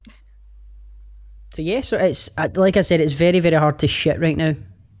So yeah, so it's like I said, it's very, very hard to shit right now.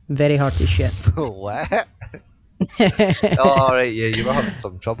 Very hard to shit. What? Oh, right, yeah, you were having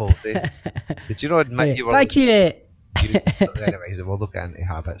some trouble. Did you not admit you were Thank you. using anyways, we'll look into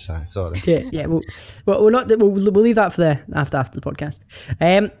habits, sorry. Yeah. We'll leave that for the after the podcast.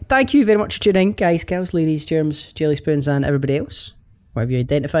 Thank you very much for tuning in, guys, girls, ladies, germs, jelly spoons, and everybody else. Whatever you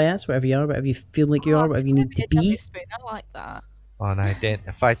identify as, whatever you are, whatever you feel like you are, whatever you need to be. Jelly spoon, I like that.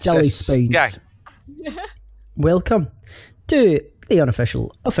 Unidentified Jelly CIS spoons. gang. Welcome to the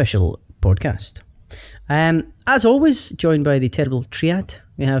Unofficial official podcast. As always, joined by the terrible triad.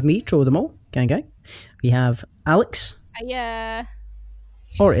 We have me, Tro them all, gang. We have Alex. Yeah.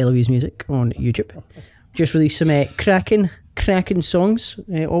 Or Eloise Music on YouTube. Just released some cracking songs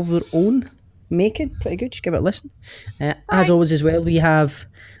of their own making. Pretty good. Just give it a listen. As always, as well, we have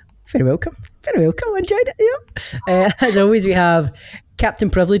very welcome. Enjoyed it. Yeah. As always, we have Captain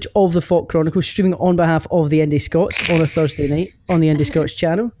Privilege of the Fought Chronicles streaming on behalf of the Indie Scots on a Thursday night on the Indie Scots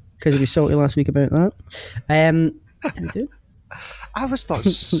channel because we salty last week about that. How you doing? I was not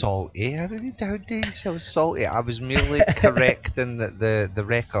salty. I really don't think I was salty. I was merely correcting the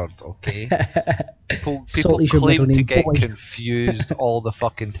record, okay? People claim to get confused all the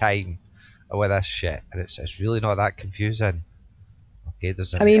fucking time with this shit, and it's really not that confusing. Okay,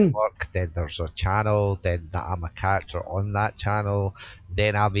 there's a network, then there's a channel, then I'm a character on that channel,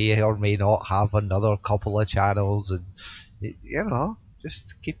 then I may or may not have another couple of channels, and you know,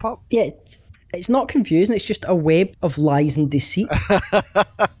 just keep up. Yeah. It's not confusing, it's just a web of lies and deceit.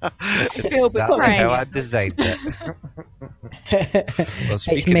 Exactly how I designed it. Well,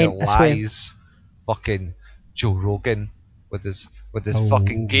 speaking of lies, fucking Joe Rogan with his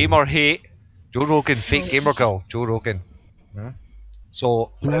fucking gamer hate. Joe Rogan, fake gamer girl, Joe Rogan.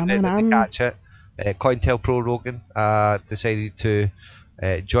 So, for everyone that didn't catch it, COINTELPRO Rogan decided to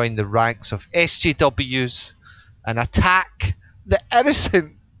join the ranks of SJWs and attack the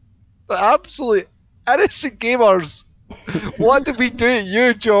innocent, the absolute innocent gamers. What did we do to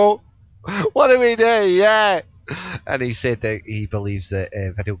you, Joe? What did we do? Yeah. And he said that he believes that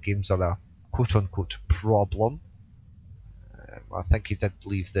video games are a quote-unquote problem. I think he did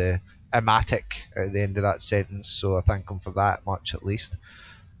leave the ematic at the end of that sentence, so I thank him for that much at least.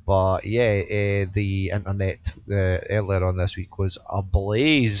 But yeah, the internet earlier on this week was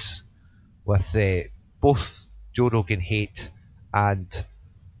ablaze with both Joe Rogan hate and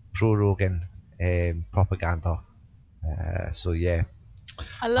pro-Rogan propaganda. So yeah.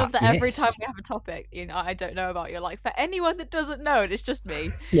 I love that every time we have a topic, you know, I don't know about, you're like, for anyone that doesn't know, it's just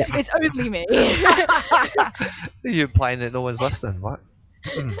me. Yeah. It's only me. Are you implying that no one's listening? What?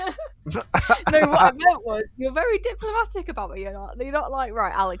 No, what I meant was, you're very diplomatic about it. You're not like,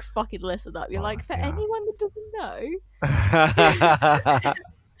 right, Alex, fucking listen up. You're like, for anyone that doesn't know.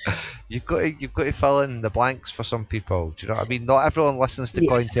 You've got to fill in the blanks for some people. Do you know what I mean? Not everyone listens to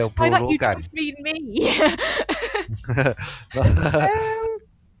COINTELPRO Rogan. You just mean me.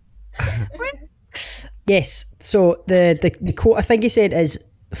 Yes. So the quote I think he said is,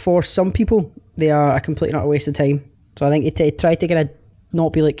 for some people they are a complete and utter waste of time. So I think he tried to kind of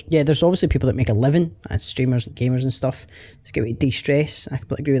not be like, yeah, there's obviously people that make a living as streamers and gamers and stuff. It's a good way to de-stress. I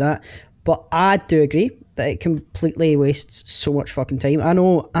completely agree with that. But I do agree that it completely wastes so much fucking time. I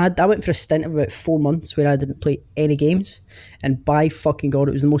know I went for a stint of about 4 months where I didn't play any games, and by fucking God,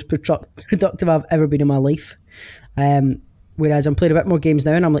 it was the most productive I've ever been in my life. Whereas I'm playing a bit more games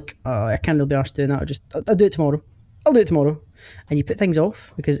now, and I'm like, oh, I can't really be arsed doing that. I'll do it tomorrow. And you put things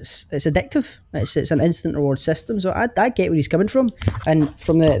off because it's addictive. It's an instant reward system. So I get where he's coming from. And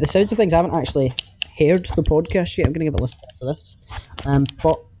from the sounds of things, I haven't actually heard the podcast yet. I'm going to give it a listen to this.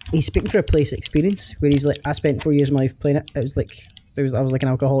 But he's speaking for a place experience where he's like, I spent 4 years of my life playing it. I was like an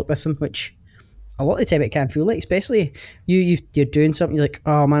alcoholic with him, which a lot of the time it can feel like, especially you're doing something, you're like,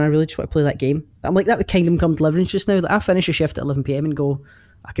 oh man, I really just want to play that game. I'm like that with Kingdom Come Deliverance just now. Like, I finish a shift at 11 PM and go,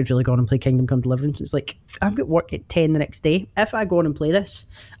 I could really go on and play Kingdom Come Deliverance. It's like, I've got work at 10 the next day. If I go on and play this,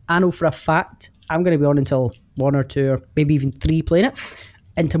 I know for a fact I'm going to be on until 1 or 2 or maybe even 3 playing it,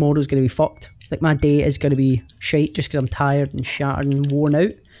 and tomorrow's going to be fucked. Like, my day is going to be shite just because I'm tired and shattered and worn out.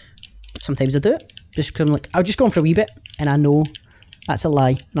 But sometimes I do it just because I'm like, I'll just go on for a wee bit, and I know that's a lie,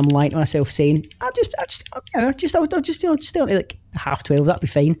 and I'm lying to myself saying, I'll just stay on to like 12:30, that'd be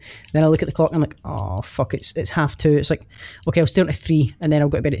fine. And then I look at the clock and I'm like, oh fuck, it's 2:30. It's like, okay, I'll stay on to 3, and then I'll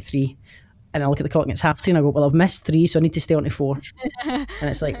go to bed at 3. And I look at the clock and it's 3:30, and I go, well, I've missed 3, so I need to stay on to 4. And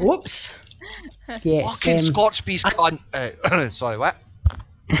it's like, whoops. Yes. Fucking Scotch beast cunt. Sorry, what?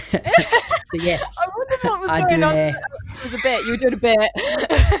 So yeah. I wonder what was going on. It was a bit. You were doing a bit.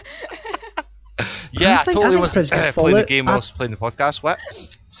 Yeah, I totally was playing the game whilst playing the podcast. What?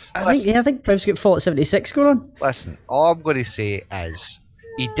 I think Prev's got Fallout 76 going on. Listen, all I'm going to say is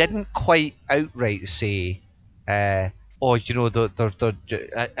he didn't quite outright say, "Oh, you know,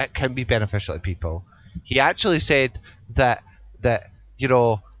 it can be beneficial to people." He actually said that you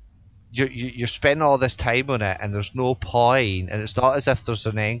know you're spending all this time on it and there's no point, and it's not as if there's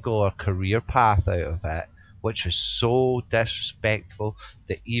an end goal or career path out of it, which was so disrespectful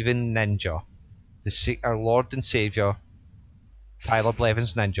that even Ninja, our Lord and Savior, Tyler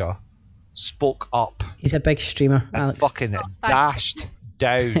Blevins Ninja, spoke up He's a big streamer, and Alex. fucking dashed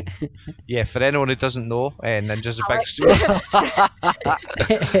down. Yeah, for anyone who doesn't know, Ninja's a big Alex. streamer.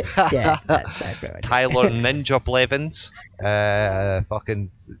 Yeah, that's pretty much Tyler Ninja Blevins,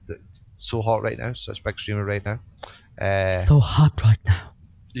 fucking so hot right now, such a big streamer right now. so hot right now.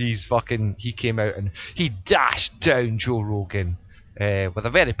 He came out and he dashed down Joe Rogan with a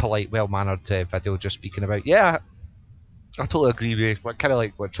very polite, well-mannered video just speaking about, yeah, I totally agree with you. Kind of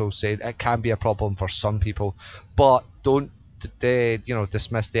like what Joe said, it can be a problem for some people, but don't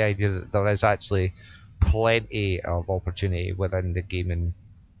dismiss the idea that there is actually plenty of opportunity within the gaming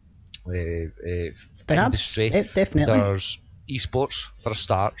industry. Definitely. There's esports for a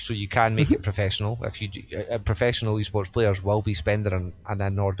start, so you can make it professional. If you professional esports players will be spending an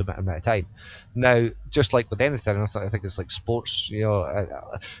inordinate amount of time. Now, just like with anything, I think it's like sports.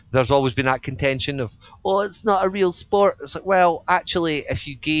 There's always been that contention of, oh, it's not a real sport. It's like, well, actually, if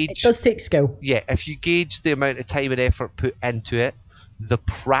you gauge, it does take skill. Yeah, if you gauge the amount of time and effort put into it, the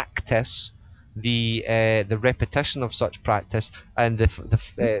practice, the repetition of such practice, and the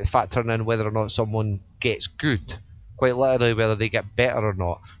factoring in whether or not someone gets good, quite literally whether they get better or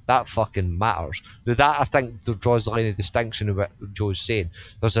not, that fucking matters. Now that, I think, draws the line of distinction of what Joe's saying.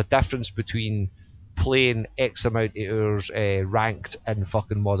 There's a difference between playing X amount of hours ranked in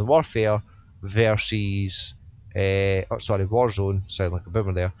fucking Modern Warfare versus Warzone, sound like a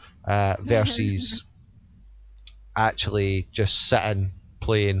boomer there, versus actually just sitting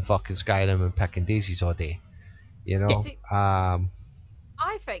playing fucking Skyrim and picking daisies all day, See, I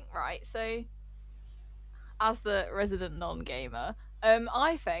think, right, so as the resident non-gamer,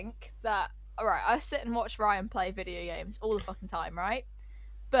 I think that, alright, I sit and watch Ryan play video games all the fucking time, right?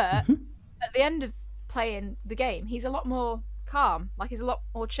 But at the end of playing the game, he's a lot more calm, like he's a lot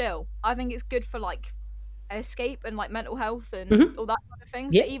more chill. I think it's good for like escape and like mental health and all that kind of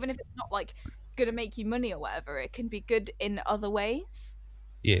thing. So even if it's not like gonna make you money or whatever, it can be good in other ways.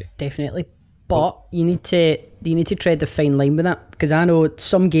 Yeah, definitely. But you need to tread the fine line with that, because I know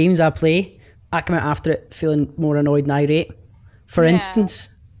some games I play, I come out after it feeling more annoyed and irate. For instance,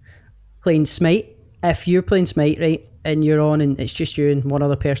 playing Smite. If you're playing Smite, right, and you're on and it's just you and one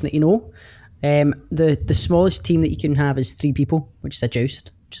other person that you know, the smallest team that you can have is 3 people, which is a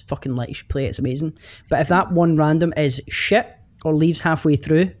joust. Just fucking let you should play it, it's amazing. But if that one random is shit or leaves halfway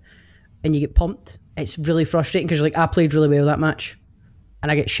through and you get pumped, it's really frustrating, because you're like, I played really well that match and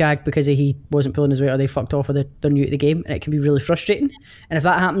I get shagged because he wasn't pulling his weight or they fucked off or they're new to the game, and it can be really frustrating. And if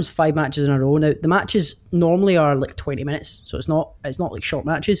that happens 5 matches in a row, now the matches normally are like 20 minutes, so it's not like short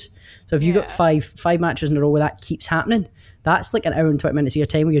matches. So if you got five matches in a row where that keeps happening, that's like an hour and 20 minutes of your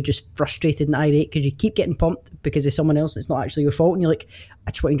time where you're just frustrated and irate because you keep getting pumped because of someone else and it's not actually your fault, and you're like,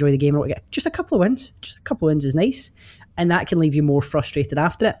 I just want to enjoy the game, I want to get just a couple of wins. Just a couple of wins is nice, and that can leave you more frustrated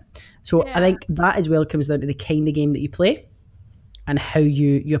after it. So I think that as well comes down to the kind of game that you play and how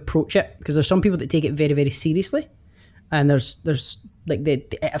you approach it, because there's some people that take it very, very seriously, and there's like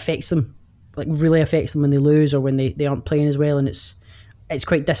it affects them, like really affects them when they lose or when they aren't playing as well, and it's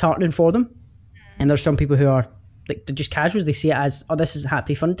quite disheartening for them. And there's some people who are like, they're just casuals, they see it as, oh, this is a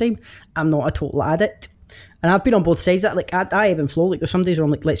happy fun time, I'm not a total addict. And I've been on both sides of that. Like I ebb and flow. Like there's some days where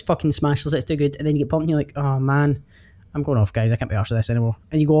I'm like, let's fucking smash this, let's do good, and then you get pumped and you're like, oh man, I'm going off, guys, I can't be arsed with this anymore,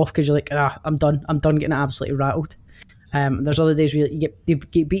 and you go off because you're like, I'm done getting absolutely rattled. There's other days where you get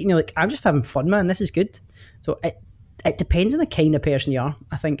beaten, you're like, I'm just having fun, man, this is good. So it depends on the kind of person you are,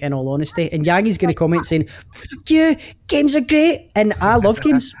 I think, in all honesty. And Yagi's going to comment saying, fuck you, games are great, and I love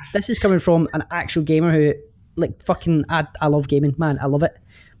games. This is coming from an actual gamer who, like, fucking, I love gaming, man, I love it.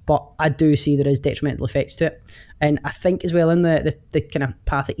 But I do see there is detrimental effects to it. And I think as well in the kind of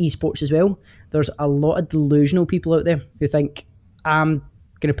path of esports as well, there's a lot of delusional people out there who think, I'm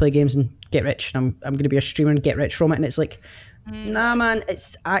going to play games and get rich, and I'm going to be a streamer and get rich from it. And it's like, nah, man,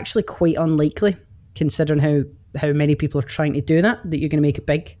 it's actually quite unlikely, considering how many people are trying to do that you're going to make it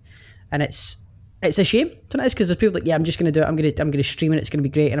big. And it's a shame. So it is, because there's people like, yeah, I'm just going to do it. I'm going to stream it. It's going to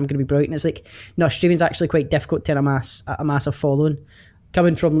be great, and I'm going to be bright. And it's like, no, streaming's actually quite difficult to amass a following.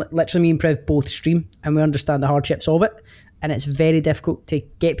 Coming from literally me and Prev both stream, and we understand the hardships of it. and it's very difficult to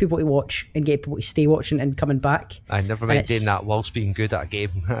get people to watch and get people to stay watching and coming back. I never mind doing that whilst being good at a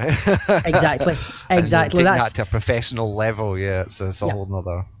game. Exactly. And then taking That's that to a professional level. Yeah, it's a Yeah. whole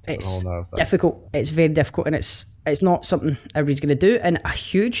nother. it's a whole nother thing. difficult. It's very difficult, and it's not something everybody's going to do. And a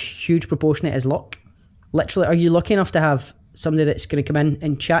huge proportion of it is luck. Literally, are you lucky enough to have somebody that's going to come in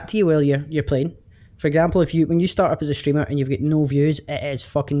and chat to you while you're playing? For example, when you start up as a streamer and you've got no views, it is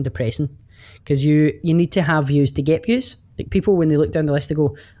fucking depressing, because you need to have views to get views. Like, people, when they look down the list, they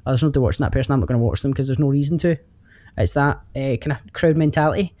go, "Oh, there's no to watching that person. I'm not going to watch them because there's no reason to." It's that kind of crowd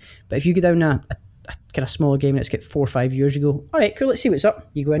mentality. But if you go down a kind of smaller game that's got 4 or 5 viewers, you go, "All right, cool, let's see what's up."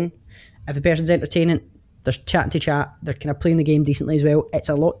 You go in. If the person's entertaining, they're chatting to chat, they're kind of playing the game decently as well. It's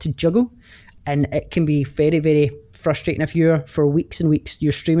a lot to juggle, and it can be very, very frustrating if you're, for weeks and weeks,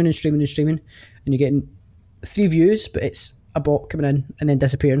 you're streaming and you're getting 3 views, but it's a bot coming in and then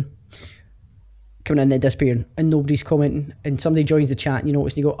disappearing, and nobody's commenting, and somebody joins the chat and you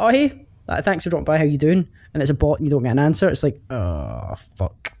notice and you go, "Oh, hey, thanks for dropping by, how you doing?" And it's a bot and you don't get an answer. It's like, oh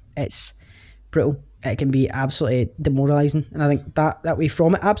fuck, it's brutal. It can be absolutely demoralising, and I think that way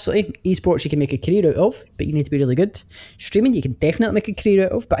from it, absolutely, esports you can make a career out of, but you need to be really good. Streaming you can definitely make a career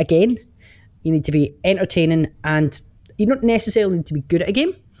out of, but again, you need to be entertaining, and you don't necessarily need to be good at a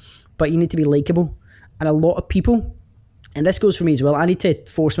game, but you need to be likeable. And a lot of people, and this goes for me as well, I need to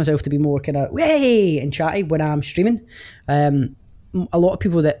force myself to be more kind of way and chatty when I'm streaming. A lot of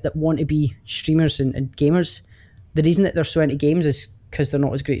people that want to be streamers and gamers, the reason that they're so into games is because they're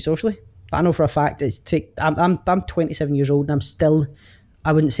not as great socially. I know for a fact I'm 27 years old and I'm still,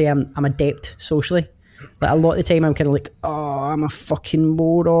 I wouldn't say I'm adept socially. Like, a lot of the time I'm kind of like, oh, I'm a fucking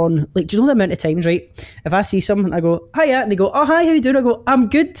moron. Like, do you know the amount of times, right? If I see someone, I go, "Hiya," and they go, "Oh, hi, how you doing?" I go, "I'm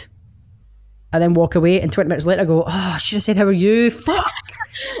good." And then walk away, and 20 minutes later I go, "Oh, I should have said, how are you?" Fuck.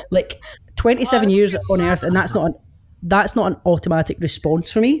 Like, 27 years on Earth, and that's not an automatic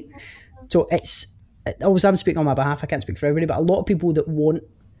response for me. So obviously I'm speaking on my behalf, I can't speak for everybody, but a lot of people that want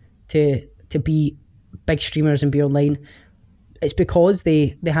to be big streamers and be online, it's because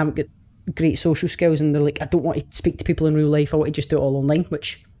they haven't got great social skills, and they're like, "I don't want to speak to people in real life, I want to just do it all online,"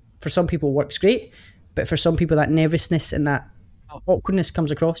 which for some people works great, but for some people that nervousness and that awkwardness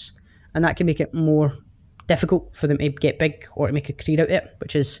comes across, and that can make it more difficult for them to get big or to make a career out of it,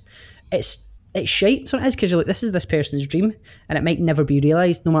 which is, it's shite. So it is, because you're like, this is this person's dream, and it might never be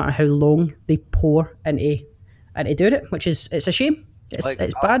realised no matter how long they pour into doing it, which is, it's a shame.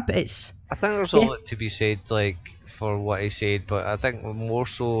 It's bad, but it's... I think there's a lot to be said, like, for what he said, but I think more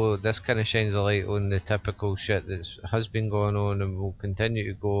so this kind of shines a light on the typical shit that has been going on and will continue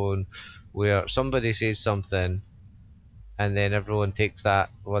to go on, where somebody says something and then everyone takes that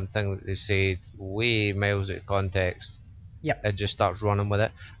one thing that they said way miles out of context. Yep. And just starts running with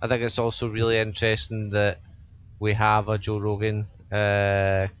it. I think it's also really interesting that we have a Joe Rogan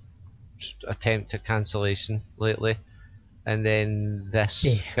attempt at cancellation lately, and then this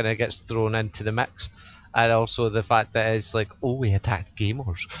kind of gets thrown into the mix. And also the fact that it's like, oh, we attacked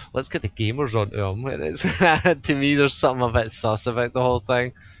gamers, let's get the gamers onto them. And it's, to me, there's something a bit sus about the whole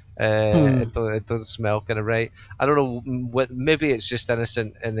thing. It don't smell kind of right. I don't know, maybe it's just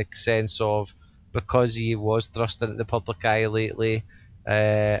innocent in the sense of, because he was thrust into the public eye lately,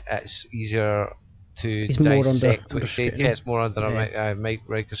 it's easier to dissect what he said. Yeah, it's more under a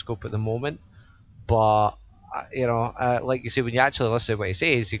microscope at the moment. But like you say, when you actually listen to what he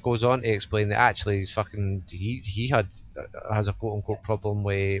says, he goes on to explain that actually he has a quote unquote problem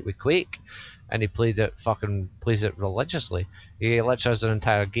with Quake, and he plays it religiously. He literally has an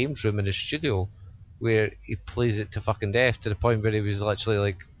entire games room in his studio where he plays it to fucking death, to the point where he was literally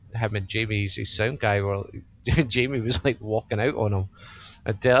like, him and Jamie, his sound guy, were Jamie was like walking out on him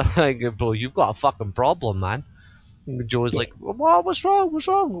and tell like, "Bro, you've got a fucking problem, man." Joe's like, what's wrong? What's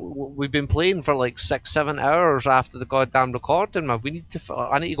wrong? We've been playing for like 6-7 hours after the goddamn recording, man.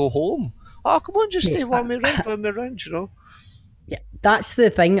 I need to go home. Oh, come on, just stay while me around, you know. Yeah, that's the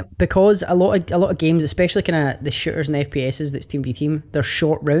thing, because a lot of games, especially kind of the shooters and FPSs that's team v team, they're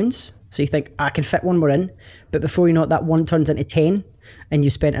short rounds. So you think, I can fit one more in, but before you know it, that one turns into 10, and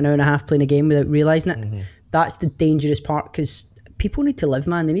you've spent an hour and a half playing a game without realising it. Mm-hmm. That's the dangerous part, because people need to live,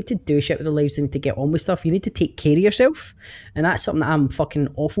 man. They need to do shit with their lives. They need to get on with stuff. You need to take care of yourself, and that's something that I'm fucking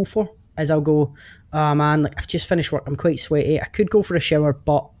awful for. As I'll go, oh man, like, I've just finished work, I'm quite sweaty, I could go for a shower,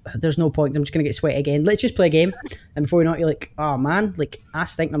 but there's no point, I'm just gonna get sweaty again, let's just play a game. And before you know it, you're like, oh man, like, I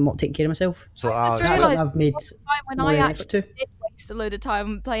stink, I'm not taking care of myself. So that's something I've made when I actually did waste a load of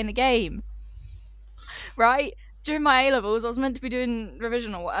time playing a game, right? During my A-levels, I was meant to be doing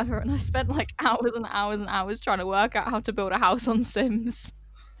revision or whatever, and I spent like hours and hours and hours trying to work out how to build a house on Sims.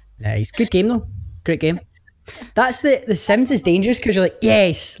 Nice. Good game though. Great game. That's the Sims is dangerous because you're like,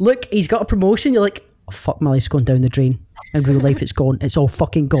 yes, look, he's got a promotion. You're like, oh, fuck, my life's going down the drain. In real life, it's gone. It's all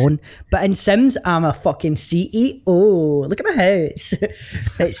fucking gone. But in Sims, I'm a fucking CEO. Look at my house.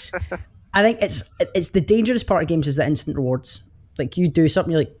 It's. I think it's the dangerous part of games is the instant rewards. Like you do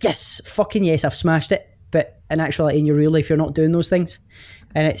something, you're like, yes, fucking yes, I've smashed it. But in actuality, in your real life, you're not doing those things,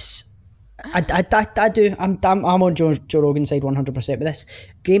 and it's. I do. I'm on Joe Rogan's side 100% with this.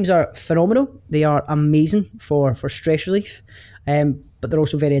 Games are phenomenal. They are amazing for stress relief, but they're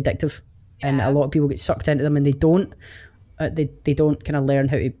also very addictive, and a lot of people get sucked into them, and they don't. They don't kind of learn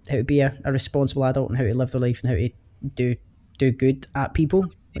how to be a responsible adult and how to live their life and how to do good at people,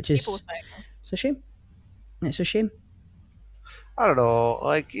 which is it's a shame. It's a shame. I don't know.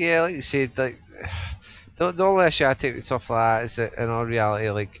 Like you said, like the only issue I take with stuff like that is that in all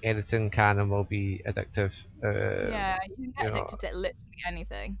reality, like anything can and will be addictive. Yeah, you can get addicted to literally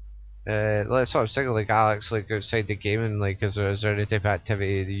anything. Like sort of saying, like Alex, like outside the gaming, like is there any type of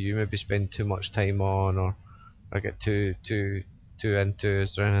activity that you maybe spend too much time on, or get too into?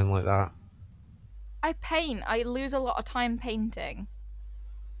 Is there anything like that? I paint. I lose a lot of time painting.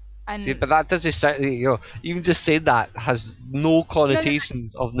 And See, but that doesn't sound, even just saying that has no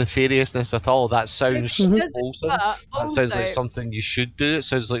connotations of nefariousness at all. That sounds wholesome. That sounds like something you should do. It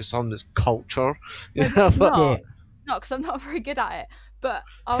sounds like something that's culture. It's not. It's not because I'm not very good at it. But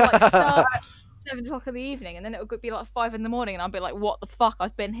I'll like start at 7 o'clock in the evening, and then it would be like 5 in the morning, and I'll be like, "What the fuck?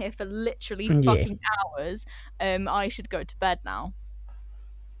 I've been here for literally fucking hours. I should go to bed now."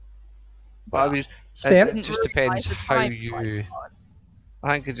 But I mean, it just depends how you.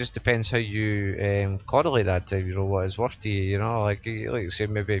 I think it just depends how you correlate that to what it's worth to you. Like you say,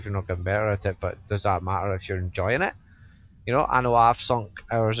 maybe if you're not getting better at it, but does that matter if you're enjoying it? I know I've sunk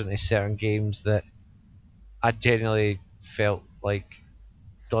hours into certain games that I genuinely felt like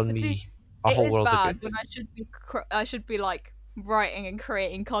done me a whole world of good. When I should be like writing and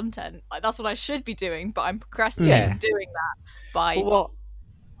creating content. Like that's what I should be doing, but I'm procrastinating doing that by. Well,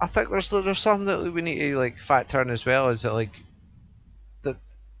 I think there's something that we need to like factor in as well. Is that like that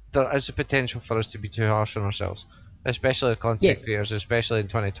there is a potential for us to be too harsh on ourselves, especially as content creators, especially in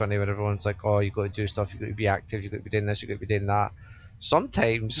 2020 when everyone's like, oh, you got to do stuff, you got to be active, you got to be doing this, you got to be doing that.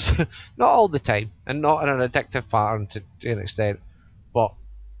 Sometimes, not all the time, and not in an addictive pattern to an extent, but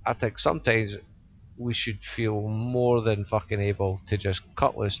I think sometimes we should feel more than fucking able to just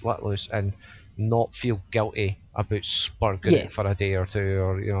cut loose, let loose, and not feel guilty about spurging it for a day or two,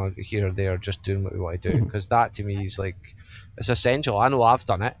 or here or there, just doing what we want to do. Because that to me is like, it's essential. I know I've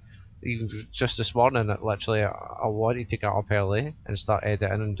done it. Even just this morning, literally, I wanted to get up early and start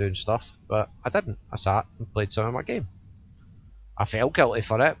editing and doing stuff, but I didn't. I sat and played some of my game. I felt guilty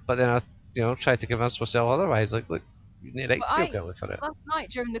for it, but then I, tried to convince myself otherwise. Like, look, you need to feel guilty for it. Last night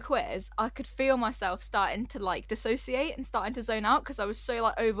during the quiz, I could feel myself starting to like dissociate and starting to zone out because I was so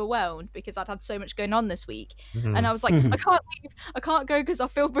like overwhelmed because I'd had so much going on this week, and I was like, I can't leave, I can't go because I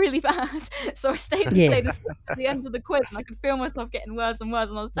feel really bad. So I stayed to the end of the quiz, and I could feel myself getting worse and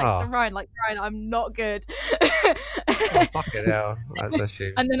worse. And I was texting Ryan like, Ryan, I'm not good. Oh, fucking hell, that's a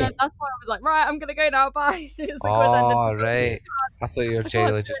shame. And then that's why I was like, right, I'm gonna go now. Bye. As soon as the quiz ended. Oh right, I thought you were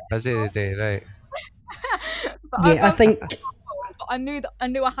genuinely just busy today, right? I think. But I knew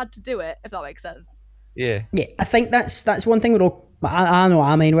I had to do it. If that makes sense. Yeah. Yeah, I think that's one thing we're all. I know.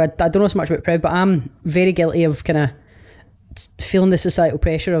 I mean, I don't know so much about Proud, but I'm very guilty of kind of feeling the societal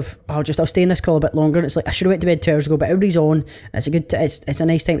pressure of I'll stay in this call a bit longer. And it's like I should have went to bed 2 hours ago, but everybody's on. And it's it's a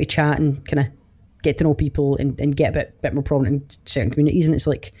nice time to chat and kind of get to know people and get a bit more prominent in certain communities. And it's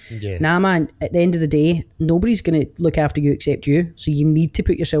like, nah, man, at the end of the day, nobody's going to look after you except you. So you need to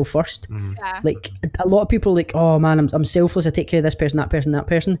put yourself first. Like a lot of people are like, oh man, I'm selfless. I take care of this person, that person, that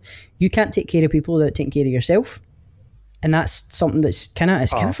person. You can't take care of people without taking care of yourself. And that's something that's kind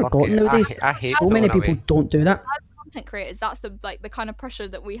of forgotten nowadays. I hate so many people don't do that. As content creators, that's the kind of pressure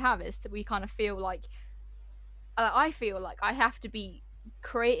that we have is that we kind of feel like, I feel like I have to be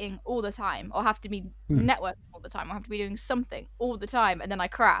creating all the time, or have to be networking all the time, or have to be doing something all the time, and then I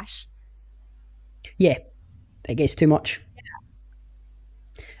crash. Yeah, it gets too much.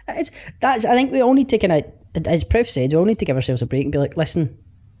 I think we all need to kind of, as Priv said, we all need to give ourselves a break and be like, listen,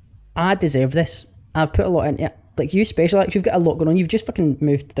 I deserve this. I've put a lot into it. Like you specialise, you've got a lot going on. You've just fucking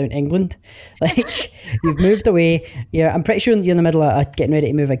moved down to England. Like you've moved away. Yeah, I'm pretty sure you're in the middle of getting ready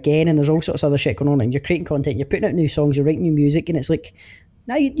to move again, and there's all sorts of other shit going on. And you're creating content, you're putting out new songs, you're writing new music, and it's like,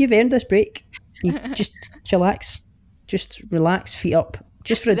 now you've earned this break. You just chillax, just relax, feet up,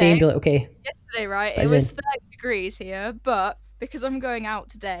 just for a day, and be like, okay. Yesterday, right? It was 30 degrees here, but because I'm going out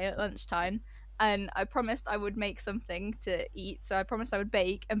today at lunchtime, and I promised I would make something to eat. So I promised I would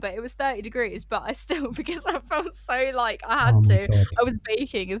bake, but it was 30 degrees. But I still, because I felt so like I had to, God. I was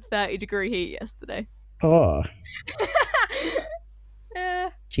baking in 30-degree heat yesterday. Oh.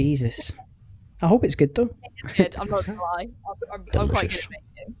 Yeah. Jesus. I hope it's good though. It's good. I'm not gonna lie. I'm quite good at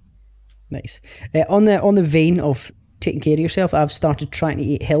baking. Nice. On the vein of taking care of yourself, I've started trying to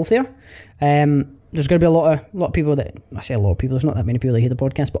eat healthier. There's going to be a lot of people that, I say a lot of people, there's not that many people that hear the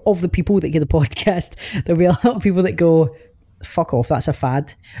podcast, but of the people that hear the podcast, there'll be a lot of people that go, fuck off, that's a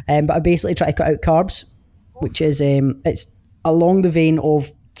fad. But I basically try to cut out carbs, which is, it's along the vein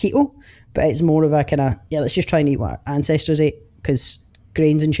of keto, but it's more of a kind of, let's just try and eat what our ancestors ate, because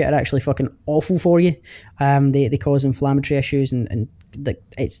grains and shit are actually fucking awful for you. They cause inflammatory issues, and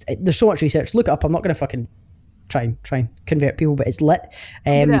there's so much research. Look it up. I'm not going to fucking try and convert people, but it's lit.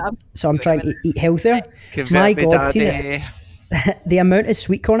 So I'm trying to eat healthier. My God, see the amount of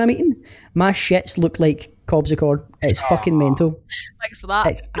sweet corn I'm eating, my shits look like cobs of corn. It's fucking mental. Thanks for that.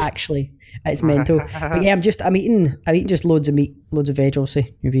 It's mental. But yeah, I'm eating just loads of meat, loads of veg.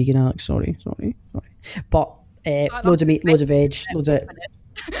 Obviously, you're vegan, Alex. Sorry. But loads of meat, loads of veg, loads of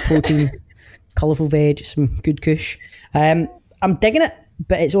protein, colourful veg, some good kush. I'm digging it,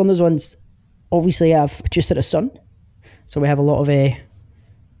 but it's one of those ones. Obviously, I've just had a son, so we have a lot of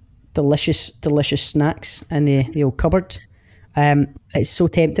delicious snacks in the old cupboard. It's so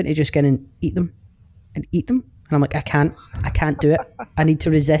tempting to just go and eat them, and I'm like, I can't do it. I need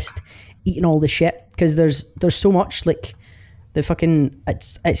to resist eating all the shit, because there's so much, like, the fucking,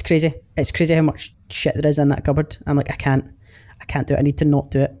 it's crazy. It's crazy how much shit there is in that cupboard. I'm like, I can't do it. I need to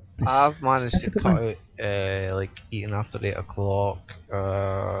not do it. I've managed to cut out like eating after 8 o'clock.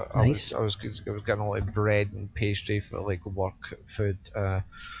 Nice. I was getting a lot of bread and pastry for like work food.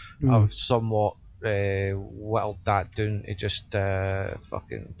 I've somewhat whittled that down to just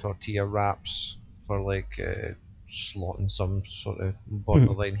fucking tortilla wraps for like slotting some sort of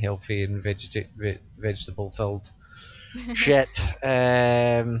borderline healthy and vegetable filled shit.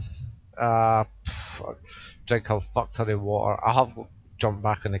 Drink a fuck ton of water. I have jumped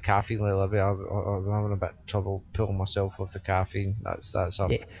back on the caffeine lately. I'm having a bit of trouble pulling myself off the caffeine. That's a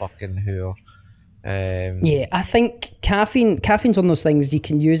fucking whore. I think caffeine's one of those things, you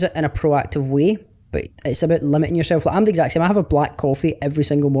can use it in a proactive way, but it's about limiting yourself. Like, I'm the exact same. I have a black coffee every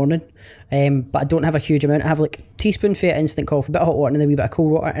single morning, but I don't have a huge amount. I have like a teaspoonful of instant coffee, a bit of hot water, and then a wee bit of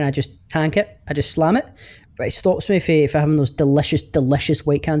cold water, and I just tank it. I just slam it. But it stops me for having those delicious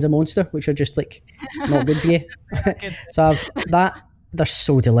white cans of Monster, which are just like not good for you. So I have that. They're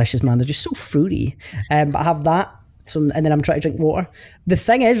so delicious, man. They're just so fruity. But I have that. And then I'm trying to drink water. The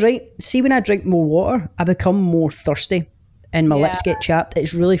thing is, right, see, when I drink more water, I become more thirsty and my lips get chapped.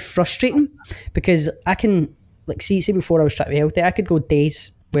 It's really frustrating, because I can, like, see before I was trying to be healthy, I could go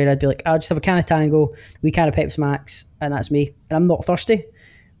days where I'd be like, I'll just have a can of Tango, we can of Pepsi Max, and that's me. And I'm not thirsty.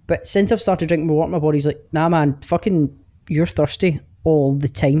 But since I've started drinking more water, my body's like, nah, man, fucking, you're thirsty all the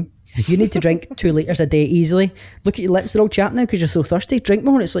time. You need to drink 2 litres a day easily. Look at your lips, they're all chapped now because you're so thirsty. Drink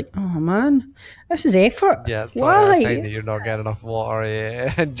more. And it's like, oh man, this is effort. Yeah, it's why? a sign that you're not getting enough water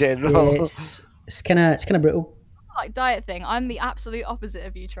in general. Yeah, it's kind of brutal. Like diet thing, I'm the absolute opposite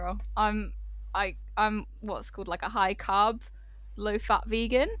of you, Troll. I'm what's called like a high carb, low fat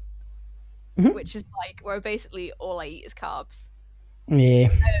vegan, which is like where basically all I eat is carbs. Yeah,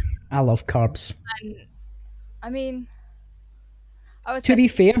 I love carbs. And I mean, I would to be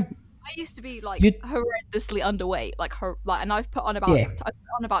fair, I used to be like horrendously underweight, and I've put on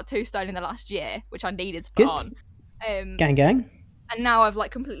about 2 stone in the last year, which I needed to put on. Gang. And now I've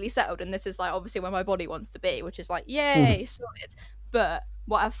like completely settled, and this is like obviously where my body wants to be, which is like yay, sorted. But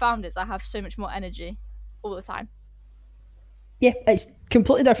what I've found is I have so much more energy all the time. Yeah, it's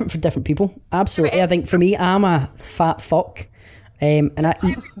completely different for different people. Absolutely, I think for me, I'm a fat fuck, and I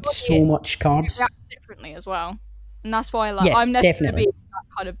eat so much carbs. React differently as well, and that's why I'm never going to be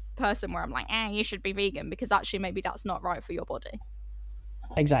that kind of person where I'm like, you should be vegan, because actually maybe that's not right for your body.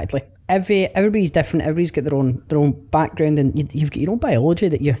 Exactly. Everybody's different. Everybody's got their own background, and you've got your own biology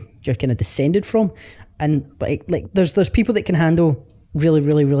that you're kind of descended from. And like there's people that can handle really,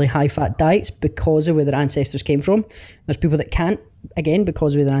 really, really high fat diets because of where their ancestors came from. There's people that can't, again,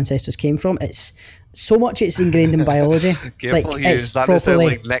 because of where their ancestors came from. It's so much, it's ingrained in biology. Careful, like, Hughes. That sounds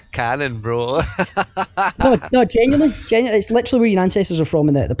like Nick Cannon, bro. no, genuinely, it's literally where your ancestors are from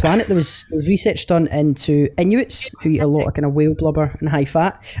in the planet. There was research done into Inuits who eat a lot of kind of whale blubber and high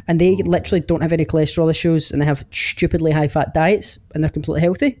fat, and they literally don't have any cholesterol issues, and they have stupidly high fat diets, and they're completely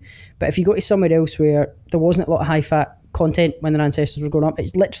healthy. But if you go to somewhere else where there wasn't a lot of high fat content when their ancestors were growing up,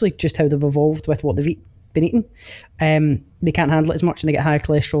 it's literally just how they've evolved with what they've eaten. been eating. They can't handle it as much, and they get higher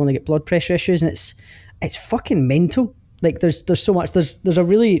cholesterol and they get blood pressure issues, and it's fucking mental. Like there's so much. There's a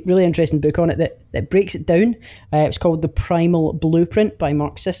really interesting book on it that breaks it down. It's called The Primal Blueprint by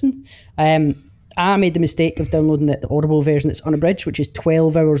Mark Sisson. I made the mistake of downloading the Audible version that's unabridged, which is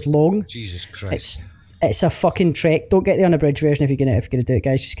 12 hours long. Jesus Christ. It's a fucking trek. Don't get the unabridged version if you're gonna do it,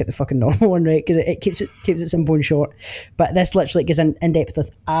 guys. Just get the fucking normal one, right? Because it keeps it simple and short. But this literally goes in depth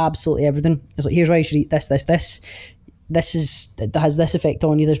with absolutely everything. It's like, here's why you should eat this. It has this effect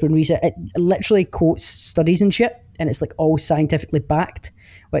on you. There's been research. It literally quotes studies and shit, and it's like all scientifically backed,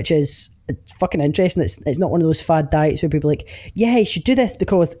 which is fucking interesting. It's not one of those fad diets where people are like, yeah, you should do this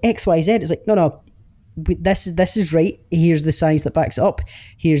because X, Y, Z. It's like, no. This is right. Here's the science that backs it up.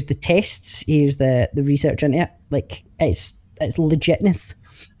 Here's the tests. Here's the research into it. Like it's legitness.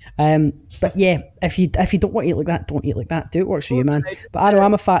 But yeah, if you don't want to eat like that, don't eat like that. Do it works for you, man. But I know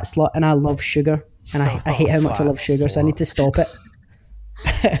I'm a fat slut and I love sugar, and I hate how much I love sugar, so I need to stop it.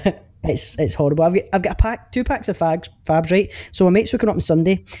 It's horrible. I've got two packs of fabs, right? So my mates were coming up on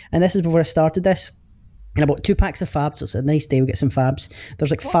Sunday, and this is before I started this. And I bought 2 packs of fabs, so it's a nice day. We get some fabs.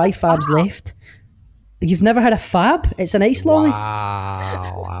 There's like 5 fabs left. You've never had a fab? It's an ice lolly.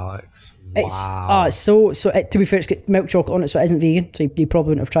 Wow, Alex. Wow. It's so to be fair, it's got milk chocolate on it, so it isn't vegan. So you probably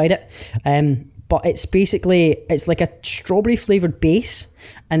wouldn't have tried it. But it's like a strawberry flavoured base,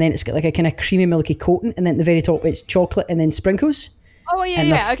 and then it's got like a kind of creamy milky coating, and then at the very top it's chocolate and then sprinkles. Oh yeah.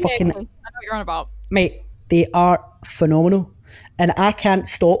 Okay. I know what you're on about. Mate, they are phenomenal. And I can't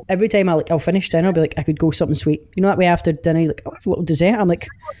stop. Every time I'll finish dinner, I'll be like, I could go something sweet. You know that way after dinner, you're like, I'll have a little dessert. I'm like,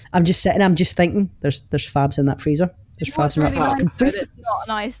 I'm just sitting, I'm just thinking, there's fabs in that freezer. There's fabs in that freezer. It's not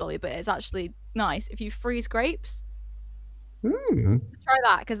an ice lolly, but it's actually nice. If you freeze grapes, try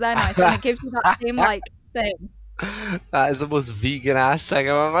that, because they're nice, and it gives you that same like thing. That is the most vegan ass thing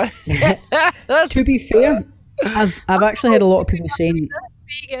I've ever. To be fair, I've actually had a lot of people saying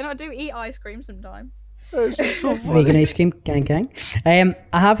vegan. I do eat ice cream sometimes. So vegan ice cream, gang. I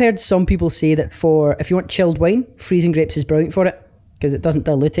have heard some people say that if you want chilled wine, freezing grapes is brilliant for it because it doesn't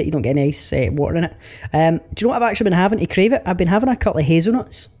dilute it. You don't get any ice water in it. Do you know what I've actually been having to crave it? I've been having a couple of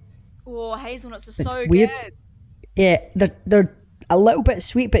hazelnuts. Oh, hazelnuts are so weird. Good. Yeah, they're a little bit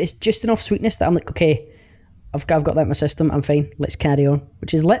sweet, but it's just enough sweetness that I'm like, okay, I've got that in my system. I'm fine. Let's carry on,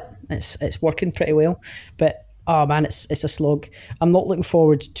 which is lit. It's working pretty well. But oh man, it's a slog. I'm not looking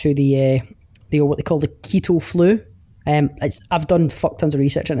forward to the what they call the keto flu. I've done fuck tons of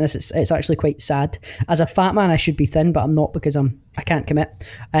research into this. It's actually quite sad. As a fat man, I should be thin, but I'm not because I can't commit.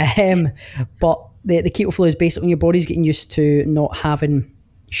 But the keto flu is basically when your body's getting used to not having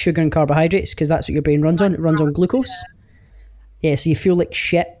sugar and carbohydrates, because that's what your brain runs on. It runs on glucose. Yeah, so you feel like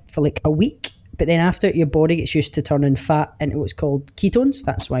shit for like a week, but then after your body gets used to turning fat into what's called ketones.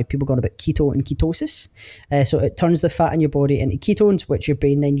 That's why people go on about keto and ketosis. So it turns the fat in your body into ketones, which your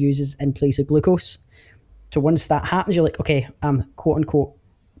brain then uses in place of glucose. So once that happens, you're like, okay, I'm quote unquote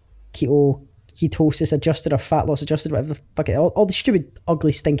ketosis adjusted or fat loss adjusted, whatever the fuck it, all the stupid,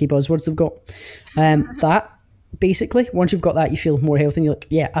 ugly, stinky buzzwords they've got. That basically, once you've got that, you feel more healthy. And you're like,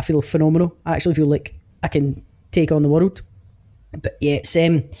 yeah, I feel phenomenal. I actually feel like I can take on the world. But yeah, it's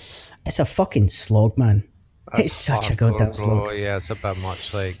a fucking slog, man. It's such a goddamn slog. Oh yeah, it's a bit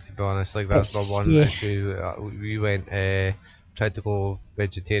much. Like, to be honest, like that's the one issue. We went tried to go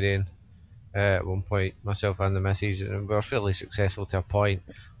vegetarian at one point, myself and the missus, and we were fairly successful to a point.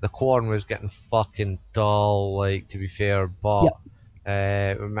 The corn was getting fucking dull, like, to be fair, but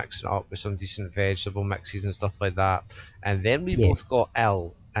we're mixing it up with some decent vegetable mixes and stuff like that. And then we both got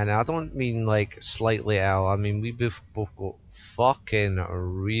ill, and I don't mean like slightly ill. I mean we both got fucking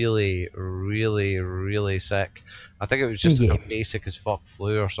really, really, really sick. I think it was just like a basic as fuck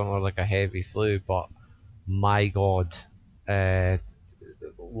flu or something, or like a heavy flu. But my god,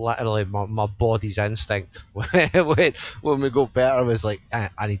 literally my body's instinct when we got better was like,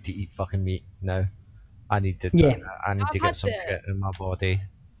 I need to eat fucking meat now. I need to get some shit in my body.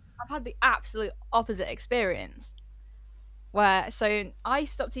 I've had the absolute opposite experience, where so I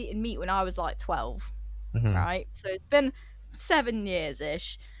stopped eating meat when I was like 12, right? So it's been 7 years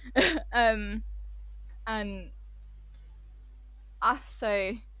ish, and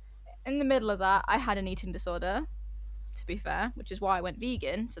so in the middle of that, I had an eating disorder, to be fair, which is why I went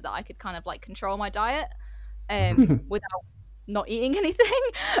vegan, so that I could kind of like control my diet without not eating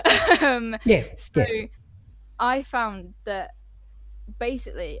anything. So I found that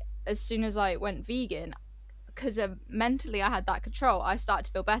basically as soon as I went vegan, because mentally I had that control, I started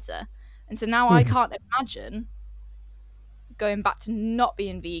to feel better. And so now I can't imagine going back to not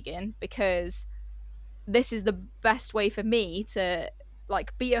being vegan, because this is the best way for me to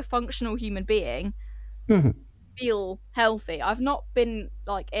like be a functional human being feel healthy. I've not been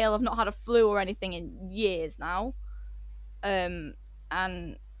like ill. I've not had a flu or anything in years now. And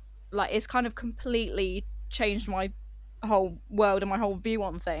like it's kind of completely changed my whole world and my whole view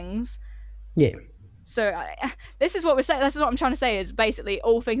on things. Yeah. So this is what we're saying. This is what I'm trying to say. Is basically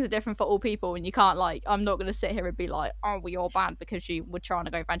all things are different for all people, and you can't like. I'm not going to sit here and be like, "Oh, well, you're bad because you were trying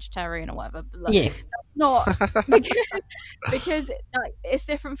to go vegetarian or whatever." But, like, Yeah. that's not because like, it's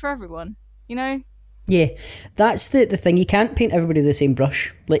different for everyone. You know. Yeah, that's the thing. You can't paint everybody with the same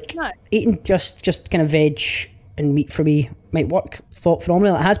brush. Like No. eating just kind of veg and meat for me might work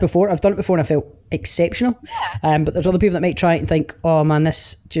phenomenally. It has before. I've done it before and I felt exceptional. Yeah. But there's other people that might try it and think, oh man,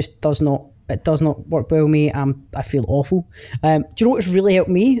 this just does not. It does not work well with me. I feel awful. Do you know what's really helped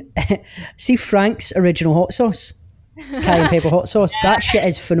me? See Frank's original hot sauce, cayenne pepper hot sauce. That shit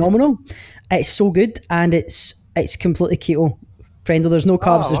is phenomenal. It's so good and it's completely keto friendly. There's no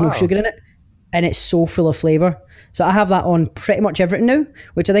carbs. There's no sugar in it. And it's so full of flavour. So I have that on pretty much everything now,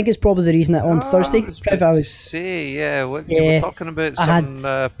 which I think is probably the reason that on Thursday, you were talking about some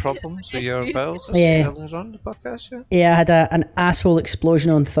problems with your bowels earlier on the podcast. Yeah, I had an asshole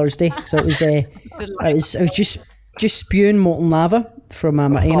explosion on Thursday, so it was I was just spewing molten lava from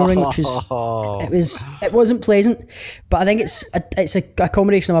my anal ring, which was it wasn't pleasant, but I think it's a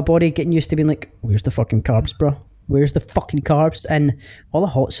combination of my body getting used to being like, where's the fucking carbs, bro? Where's the fucking carbs? And all the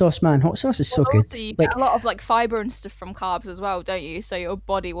hot sauce, man. Hot sauce is so good. Also, you get a lot of like fiber and stuff from carbs as well, don't you? So your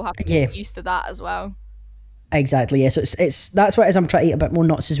body will have to get used to that as well. Exactly, yeah. So it's that's what it is. I'm trying to eat a bit more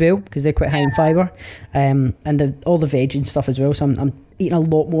nuts as well because they're quite high in fiber, and all the veg and stuff as well. So I'm eating a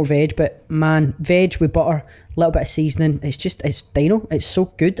lot more veg. But man, veg with butter, a little bit of seasoning. It's dino. It's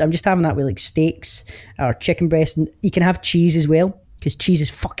so good. I'm just having that with like steaks or chicken breast, and you can have cheese as well, because cheese is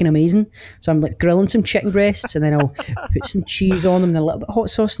fucking amazing. So I'm like grilling some chicken breasts and then I'll put some cheese on them and a little bit of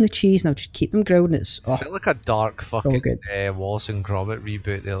hot sauce in the cheese and I'll just keep them grilled and it's felt like a dark fucking Wallace and Gromit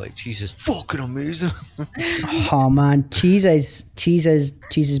reboot. They're like, cheese is fucking amazing. Oh man, cheese is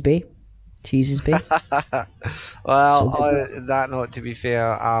bae. Cheese is bae. Well, so that note, to be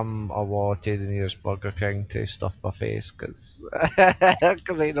fair, I'm awarded the nearest Burger King to stuff my face because I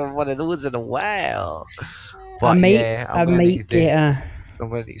don't one of those in a while. But I'm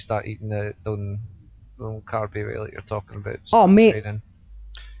going to start eating the don't carby way like you're talking about. Oh mate, training.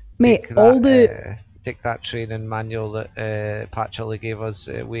 Take that training manual that Pat Chilly gave us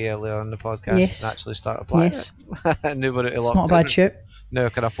way earlier on the podcast and actually start applying it. I knew what it It's not a bad shoot. Now I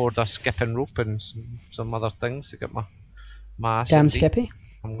can afford a skipping rope and some other things to get my ass. Damn Skippy.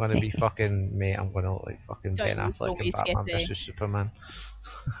 I'm going to be fucking, mate, I'm going to look like fucking Ben Affleck and Batman vs Superman.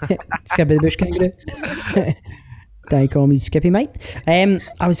 Skippy the Bush Kangaroo. Don't call me Skippy, mate.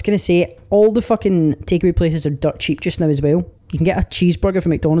 I was going to say, all the fucking takeaway places are dirt cheap just now as well. You can get a cheeseburger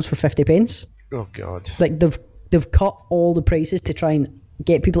from McDonald's for 50 pence. Oh, God. Like, they've cut all the prices to try and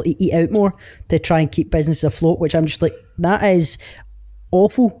get people to eat out more, to try and keep businesses afloat, which I'm just like, that is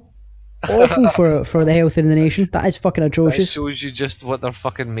awful for the health of the nation. That is fucking atrocious. That shows you just what they're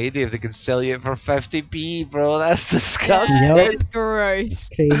fucking made of. They can sell you it for 50p, bro. That's disgusting. It's gross. It's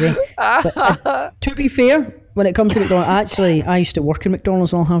crazy. But, to be fair, when it comes to McDonald's, I used to work in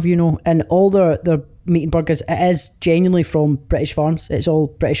McDonald's, I'll have you know, and all their meat and burgers, it is genuinely from British farms. It's all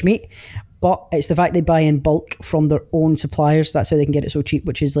British meat, but it's the fact they buy in bulk from their own suppliers. That's how they can get it so cheap,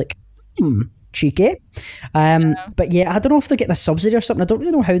 which is like, cheeky. But yeah, I don't know if they're getting a subsidy or something. I don't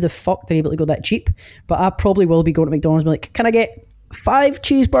really know how the fuck they're able to go that cheap, but I probably will be going to McDonald's and be like, can I get 5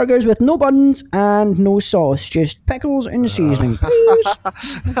 cheeseburgers with no buns and no sauce, just pickles and seasoning, please?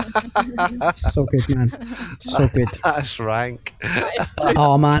 So good, man. So good. That's rank.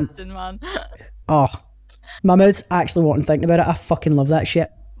 Oh man. Oh, my mouth's actually wanting thinking about it. I fucking love that shit.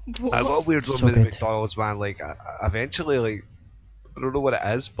 I got a weird one with the McDonald's, man. Like, eventually, like, I don't know what it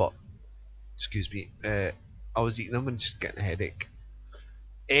is, but excuse me, I was eating them and just getting a headache.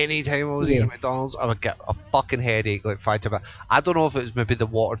 Anytime I was eating McDonald's, I would get a fucking headache like 5 times. I don't know if it was maybe the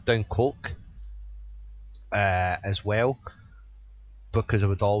watered down Coke as well, because I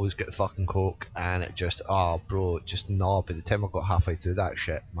would always get the fucking Coke and it just, just no. By the time I got halfway through that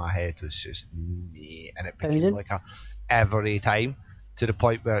shit, my head was just me, and it became like a every time. To the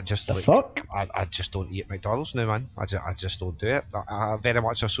point where it just I just don't eat McDonald's now, man. I just don't do it. I very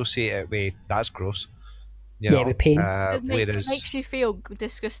much associate it with that's gross. You know? With pain. It makes you feel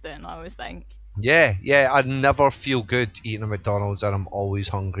disgusting, I always think. Yeah, I never feel good eating a McDonald's, and I'm always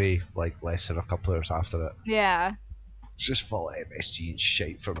hungry like less than a couple hours after it. Yeah. It's just full of MSG and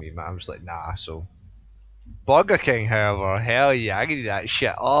shit for me, man. I'm just like, nah. So Burger King, however, hell yeah, I can do that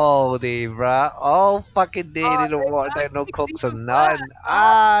shit all day, bruh. All fucking day. Oh, They don't want that no makes cokes or even worse. nothing. Oh,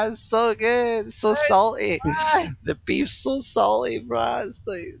 Ah, it's so good. It's so salty. worse. The beef's so salty, bruh. It's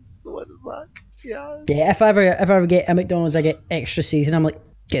like, what the fuck? Yeah. Yeah, if I ever get a McDonald's, I get extra season. I'm like,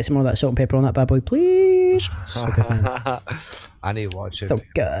 get some more of that salt and pepper on that bad boy, please. So good, man. I need to watch it. So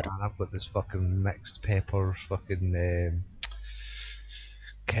good. Man, I've got this fucking mixed peppers, fucking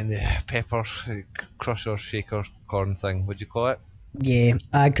kind of pepper crusher shaker corn thing. What'd you call it? Yeah,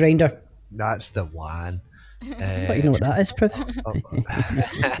 grinder. That's the one. I thought you know what that is, Priv.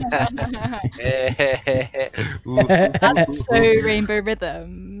 That's so Rainbow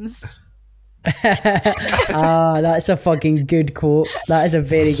Rhythms. That's a fucking good quote. That is a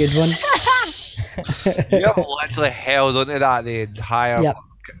very good one. You have literally held onto that the entire. Yep.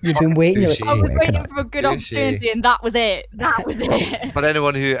 You've been waiting. You're like, I was where can waiting I- for a good Touche. opportunity, and that was it. That was it. For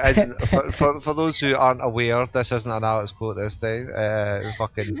anyone who isn't, for those who aren't aware, this isn't an Alex quote this time.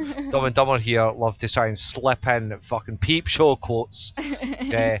 Fucking Dumb and Dumber here love to try and slip in fucking peep show quotes,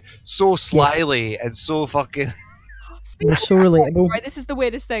 so slyly and so fucking. Speaking We're of so that, relatable. right, this is the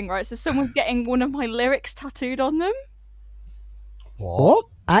weirdest thing, right? So someone's getting one of my lyrics tattooed on them. What?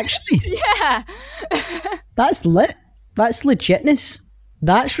 Actually, Yeah. that's lit. That's legitness.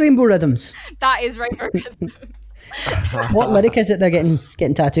 That's Rainbow Rhythms. That is Rainbow Rhythms. What lyric is it they're getting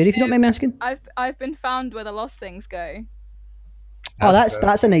tattooed? If you don't mind me asking. I've been found where the lost things go. Oh,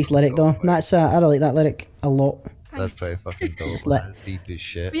 that's a nice lyric though. That's I really like that lyric a lot. That's pretty fucking dope. It's lit. Man. Deep as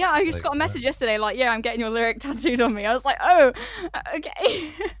shit. But yeah, I just got a message yesterday like, yeah, I'm getting your lyric tattooed on me. I was like, oh,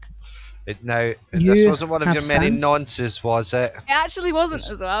 okay. Now, You this wasn't one of have your many stance? nonces, was it? It actually wasn't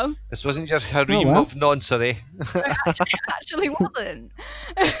as well. This wasn't your harem wow. of noncery. It actually wasn't.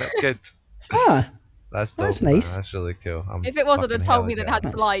 Good. Ah, That's dope. That's man. nice. That's really cool. I'm If it was, I'd have fucking told hella me that it had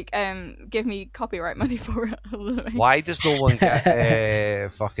jealous. to like give me copyright money for it. Why does no one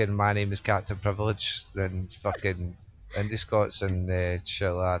get fucking my name is Captain Privilege then fucking Indie Scots and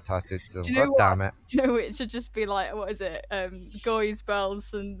shit like that tattooed to them? Do you know God what? damn it. Do you know, it should just be like, what is it? Goys,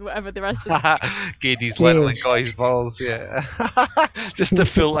 bells, and whatever the rest of Gadies Yeah. literally guys balls, yeah. Just the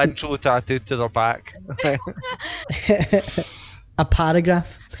full intro tattooed to their back. a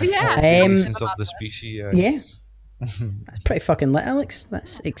paragraph. Yeah. Relations of the species. Yeah. That's pretty fucking lit, Alex.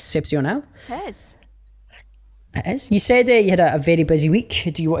 That's exceptional. Yes. It is. You said you had a very busy week.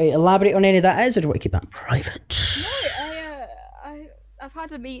 Do you want to elaborate on any of that is, or do you want to keep that private? No, I've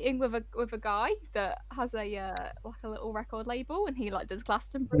had a meeting with a guy that has a like a little record label, and he like does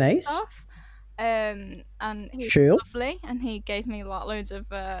Glastonbury Nice. stuff. And he was Cool. lovely, and he gave me like loads of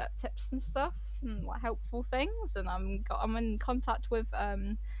tips and stuff, some like helpful things, and I'm in contact with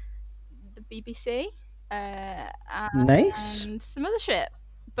the BBC and Nice. some other shit.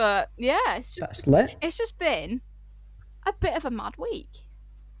 But yeah, That's lit. it's just been a bit of a mad week.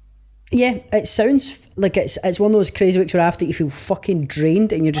 Yeah, it sounds like it's one of those crazy weeks where after you feel fucking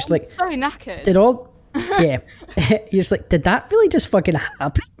drained and you're just like, So knackered. did all? Yeah, you're just like, did that really just fucking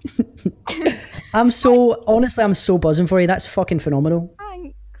happen? I'm so buzzing for you. That's fucking phenomenal.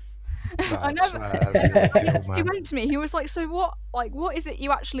 Thanks. That's Really cool, he man. went to me. He was like, "So what is it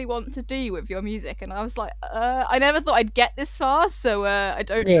you actually want to do with your music?" And I was like, "I never thought I'd get this far, so I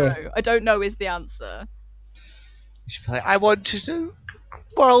don't Yeah. know. I don't know is the answer." You should be like, I want to do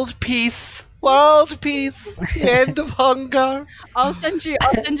world peace, the end of hunger. I'll send you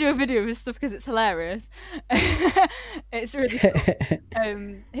a video of his stuff because it's hilarious. It's really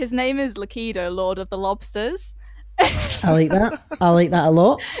cool. His name is Lakido, Lord of the Lobsters. I like that. I like that a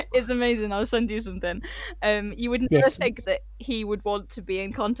lot. It's amazing. I'll send you something. You would never Yes. think that he would want to be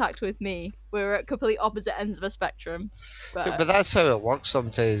in contact with me. We're at complete opposite ends of a spectrum. But that's how it works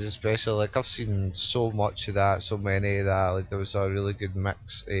sometimes, especially like I've seen so much of that, so many of that. Like there was a really good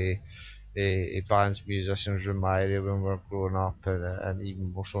mix of bands, musicians in my area when we were growing up, and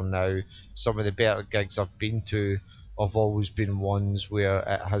even more so now. Some of the better gigs I've been to have always been ones where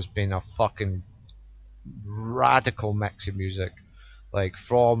it has been a fucking radical mix of music, like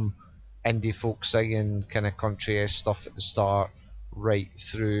from indie folk singing kind of country stuff at the start, right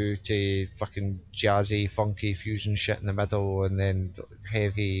through to fucking jazzy, funky fusion shit in the middle, and then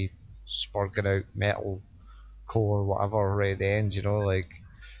heavy, spurging out metal core, whatever, right at the end. You know, like,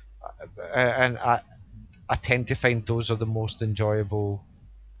 and I tend to find those are the most enjoyable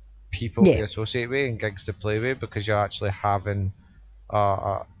people Yeah. to associate with and gigs to play with because you're actually having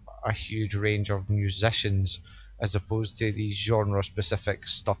a huge range of musicians as opposed to these genre specific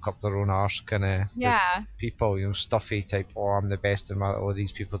stuck up their own arse kind of people, you know, stuffy type, oh I'm the best in my, oh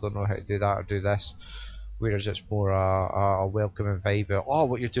these people don't know how to do that or do this, whereas it's more a welcoming vibe. Oh,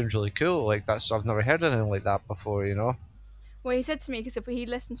 what you're doing is really cool. Like that's I've never heard anything like that before. Well, he said to me, because if he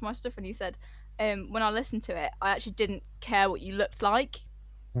listened to my stuff, and he said, when I listened to it, I actually didn't care what you looked like.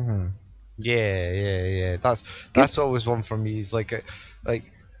 Hmm. Yeah. That's Good. always one for me. Is like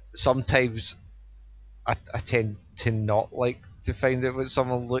sometimes I tend to not like to find out what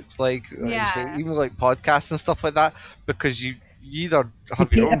someone looks like, Yeah. even like podcasts and stuff like that, because you either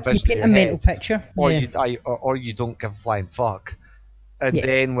have your own You vision in paint your a mental head, picture. or Yeah. you don't give a flying fuck. And Yeah.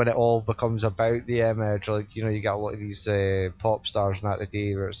 then when it all becomes about the image, like you get a lot of these pop stars in that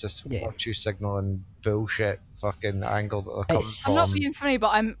day where it's this Yeah. virtue signaling bullshit fucking angle that they're coming It's. I'm not from. being funny,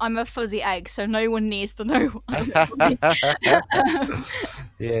 but I'm a fuzzy egg, so no one needs to know what I look like. I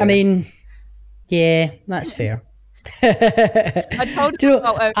Yeah. mean, yeah, that's fair. I told him Do you know,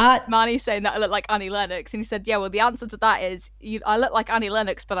 about I Manny saying that I look like Annie Lennox, and he said, "Yeah, well, the answer to that is I look like Annie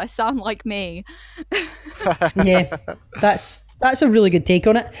Lennox, but I sound like me." yeah, that's a really good take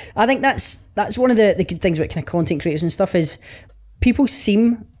on it. I think that's one of the good things about kind of content creators and stuff is people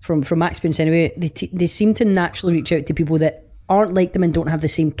seem from my experience anyway they seem to naturally reach out to people that aren't like them and don't have the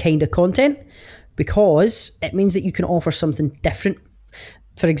same kind of content because it means that you can offer something different.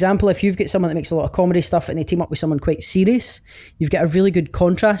 For example, if you've got someone that makes a lot of comedy stuff and they team up with someone quite serious, you've got a really good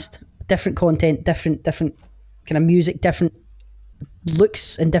contrast, different content, different kind of music, different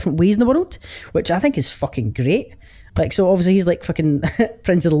looks in different ways in the world, which I think is fucking great. Like, so obviously he's like fucking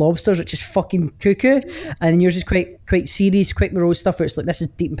Prince of the Lobsters, which is fucking cuckoo, and then yours is quite serious, quite morose stuff where it's like this is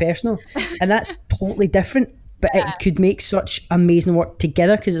deep and personal, and that's totally different. But it could make such amazing work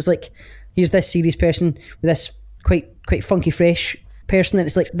together because it's like here's this serious person with this quite funky fresh person, and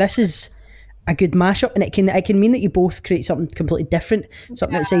it's like this is a good mashup, and it can mean that you both create something completely different,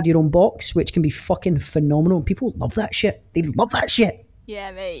 something outside your own box, which can be fucking phenomenal. People love that shit. They love that shit.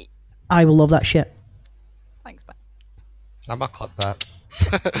 Yeah, mate. I will love that shit. Thanks, man. I'm gonna clip that.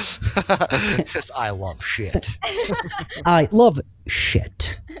 Because I love shit. I love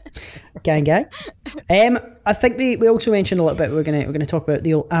shit. Gang. I think we also mentioned a little bit. We're gonna talk about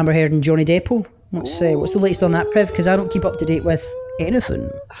the old Amber Heard and Johnny Depp. What's the latest on that, Priv? Because I don't keep up to date with anything.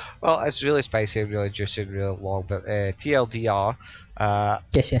 Well, it's really spicy, really juicy, really long. But TLDR,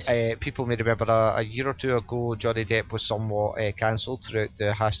 Yes. people may remember a year or two ago, Johnny Depp was somewhat cancelled throughout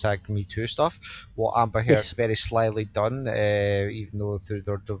the hashtag Me Too stuff. What Amber Heard Yes. very slyly done, even though through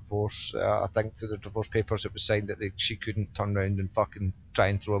their divorce, I think through their divorce papers it was signed that she couldn't turn around and fucking try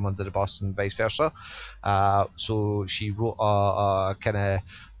and throw him under the bus and vice versa. So she wrote a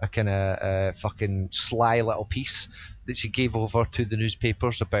kind of fucking sly little piece that she gave over to the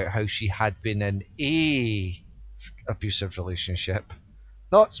newspapers about how she had been in a abusive relationship.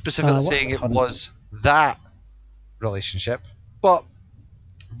 Not specifically What saying the it cunt? was that relationship, but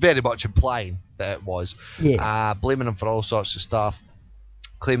very much implying that it was. Yeah. Blaming him for all sorts of stuff,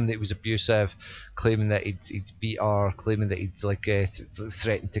 claiming that he was abusive, claiming that he'd beat her, claiming that he'd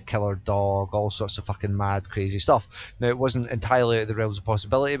threatened to kill her dog, all sorts of fucking mad, crazy stuff. Now, it wasn't entirely out of the realms of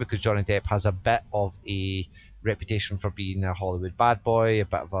possibility because Johnny Depp has a bit of a reputation for being a Hollywood bad boy, a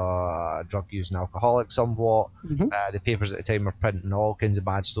bit of a drug using alcoholic somewhat. Mm-hmm. The papers at the time were printing all kinds of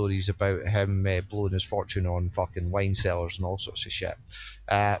bad stories about him blowing his fortune on fucking wine cellars and all sorts of shit.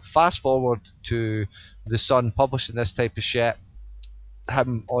 Fast forward to The Sun publishing this type of shit,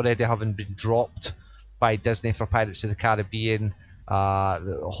 him already having been dropped by Disney for Pirates of the Caribbean,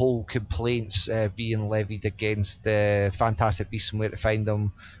 the whole complaints being levied against Fantastic Beasts and Where to Find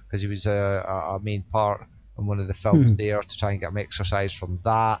Them because he was a main part in one of the films there to try and get him exercised from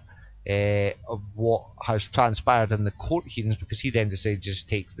that. Of what has transpired in the court hearings because he then decided to just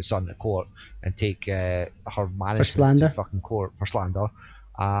take the Sun to court and take her management to fucking court for slander.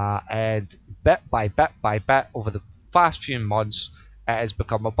 And bit by bit over the past few months, it has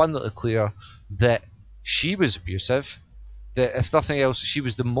become abundantly clear that she was abusive. That if nothing else, she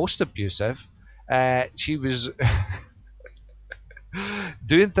was the most abusive. She was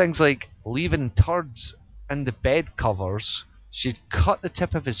doing things like leaving turds in the bed covers. She'd cut the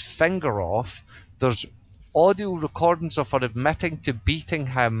tip of his finger off. There's audio recordings of her admitting to beating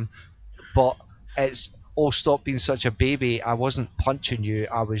him, but it's stop being such a baby. I wasn't punching you.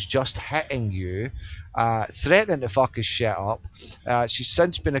 I was just hitting you. Threatening to fuck his shit up. She's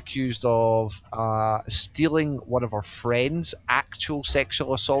since been accused of stealing one of her friends' actual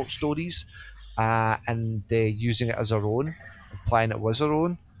sexual assault stories and using it as her own, implying it was her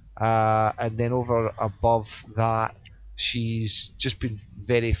own. And then over above that, she's just been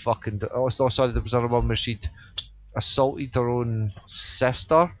very fucking. Oh, sorry, there was another one where she'd assaulted her own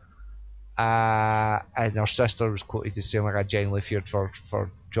sister And her sister was quoted as saying, like, I genuinely feared for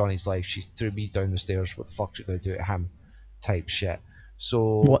Johnny's life. She threw me down the stairs. What the fuck's she going to do to him? Type shit.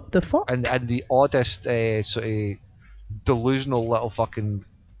 So, What the fuck? and the oddest sort of delusional little fucking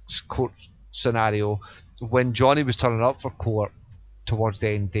court scenario, when Johnny was turning up for court towards the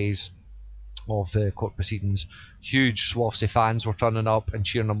end days of the court proceedings, huge swaths of fans were turning up and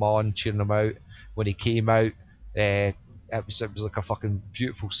cheering him on, cheering him out. When he came out, it was like a fucking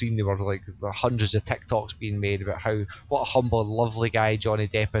beautiful scene. There were like hundreds of TikToks being made about what a humble and lovely guy Johnny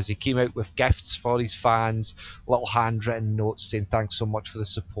Depp is. He came out with gifts for his fans, little handwritten notes saying thanks so much for the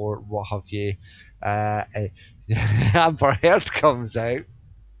support, what have you. Amber Heard comes out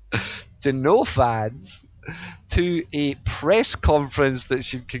to no fans, to a press conference that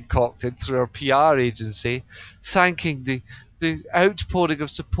she'd concocted through her PR agency, thanking the outpouring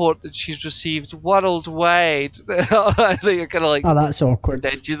of support that she's received worldwide. I think you're kind of like, oh, that's awkward.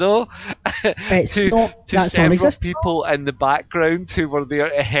 did you though? It's not. To That's several non-existent. people in the background who were there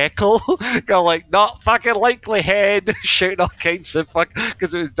to heckle, go like, not fucking likely head, shouting all kinds of fuck,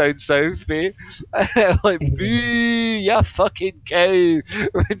 because it was down south, mate. Like, boo, you fucking cow.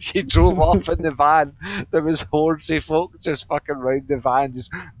 When she drove off in the van, there was hordes of folk just fucking round the van,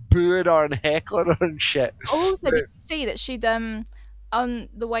 just booing her and heckling her and shit. Also, did you see that she'd on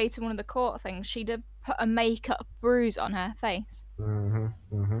the way to one of the court things, she'd put a makeup bruise on her face.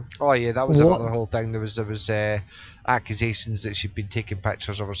 Oh yeah, that was What? another whole thing. There was accusations that she'd been taking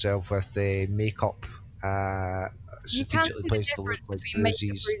pictures of herself with makeup You can see strategically the placed to look difference like between makeup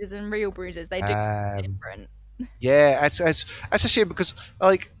bruises. bruises and real bruises. They do different. Yeah, it's a shame because,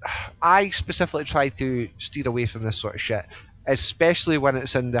 like, I specifically try to steer away from this sort of shit, especially when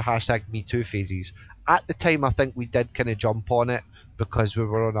it's in the hashtag Me Too phases. At the time, I think we did kind of jump on it because we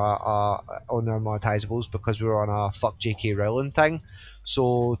were on on our monetizables, because we were on a fuck J.K. Rowling thing.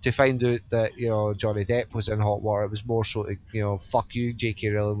 So to find out that Johnny Depp was in hot water, it was more so fuck you J.K.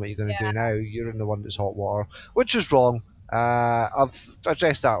 Rowling, what are you going to do now? You're in the one that's hot water, which is wrong. I've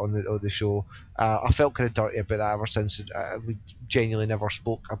addressed that on the show. I felt kind of dirty about that ever since we genuinely never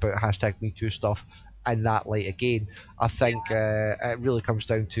spoke about hashtag Me Too stuff in that light again. I think it really comes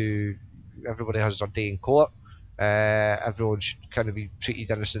down to everybody has their day in court. Everyone should kind of be treated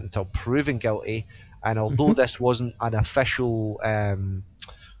innocent until proven guilty. And although this wasn't an official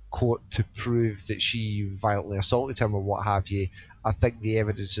court to prove that she violently assaulted him or what have you, I think the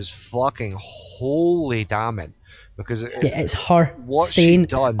evidence is fucking wholly damning. Because it's her what saying, she'd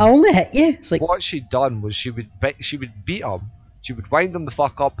done, I only hit you. It's like, what she'd done was she would beat him, she would wind him the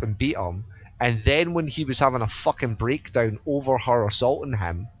fuck up and beat him, and then when he was having a fucking breakdown over her assaulting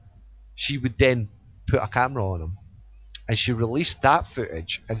him, she would then put a camera on him, and she released that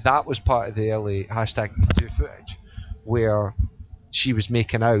footage, and that was part of the early hashtag MeToo footage, where she was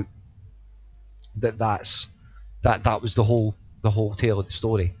making out that that was the whole tale of the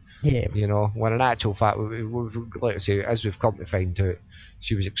story. yeah. When in actual fact, like I say, as we've come to find out,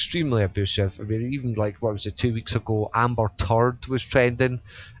 she was extremely abusive. I mean, even like, what was it, 2 weeks ago, Amber Turd was trending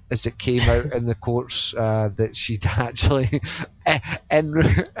as it came out in the courts that she'd actually,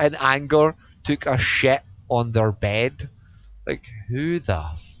 in anger, took a shit on their bed. Like, who the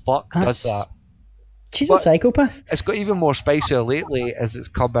fuck does that? She's a psychopath. It's got even more spicier lately as it's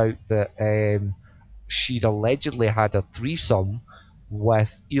come out that she'd allegedly had a threesome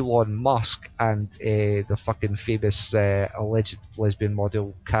with Elon Musk and the fucking famous alleged lesbian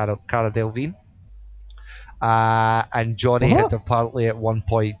model Cara Delevingne. And Johnny had apparently at one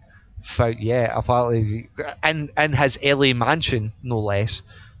point found, apparently in his LA mansion, no less.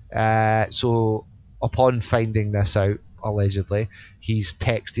 So upon finding this out, allegedly, he's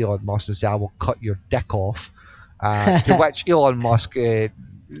texted Elon Musk and said, "I will cut your dick off." To which Elon Musk,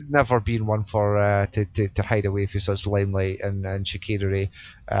 never been one for to hide away from such limelight and chicanery,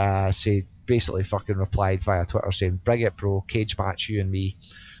 basically fucking replied via Twitter saying, "Bring it, bro, cage match you and me."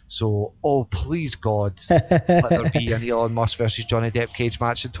 So, oh please God, let there be an Elon Musk versus Johnny Depp cage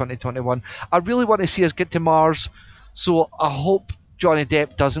match in 2021. I really want to see us get to Mars, so I hope Johnny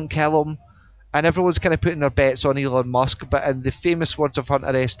Depp doesn't kill him. And everyone's kind of putting their bets on Elon Musk, but in the famous words of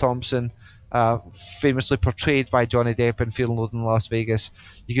Hunter S. Thompson, famously portrayed by Johnny Depp in Fear and Loathing in Las Vegas,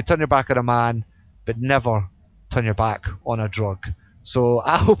 you can turn your back on a man, but never turn your back on a drug. So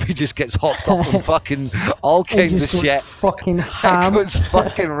I hope he just gets hopped up on fucking all kinds of shit. Fucking ham. Goes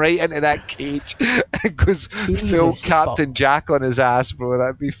fucking right into that cage. It goes full Captain Jack on his ass, bro.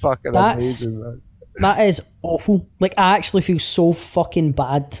 That'd be fucking amazing, man. That is awful. Like, I actually feel so fucking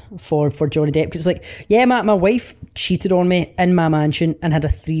bad for Johnny Depp, because it's like, yeah, my wife cheated on me in my mansion and had a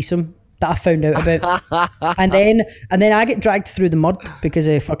threesome that I found out about. And then I get dragged through the mud because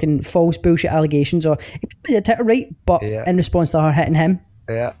of fucking false bullshit allegations. Or he probably did hit her right, but in response to her hitting him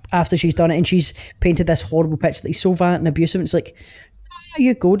after she's done it, and she's painted this horrible picture that he's so violent and abusive. And it's like,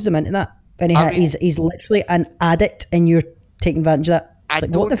 you goaded him into that, and he's literally an addict, and you're taking advantage of that.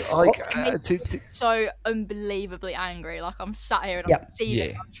 What the fuck? So unbelievably angry. Like, I'm sat here and I'm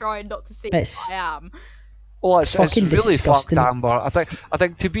seething. I'm trying not to see what I am. Well, it's really disgusting. fucked, Amber. I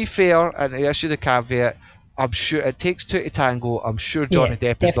think to be fair, and to issue the caveat, I'm sure it takes two to tango. I'm sure Johnny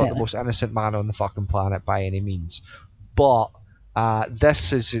Depp is not the most innocent man on the fucking planet by any means, but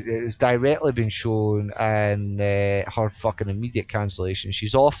this is directly been shown in her fucking immediate cancellation.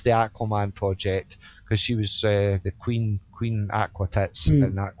 She's off the Aquaman project because she was the Queen Aqua Tits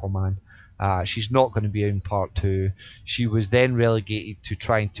in Aquaman. She's not going to be in part 2. She was then relegated to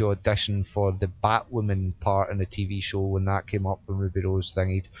trying to audition for the Batwoman part in the TV show when that came up when Ruby Rose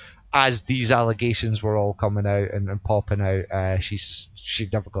thingied. As these allegations were all coming out and popping out, she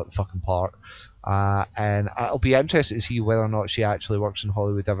never got the fucking part. And I'll be interested to see whether or not she actually works in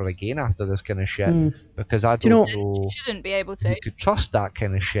Hollywood ever again after this kind of shit. Because I don't know. She shouldn't be able to. You could trust that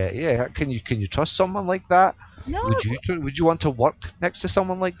kind of shit. Yeah, can you trust someone like that? No. Would you want to work next to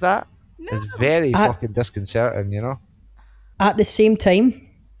someone like that? No. It's very fucking disconcerting, you know. At the same time,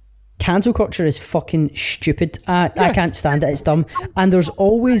 cancel culture is fucking stupid. I can't stand it. It's dumb. And there's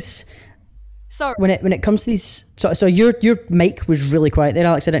always when it comes to these. So your mic was really quiet there,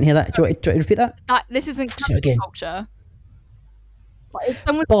 Alex. I didn't hear that. Do you want to repeat that? This isn't cancel culture. But if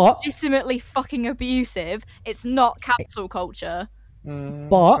someone's legitimately fucking abusive, it's not cancel culture.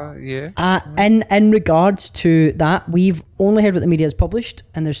 But in regards to that, we've only heard what the media has published,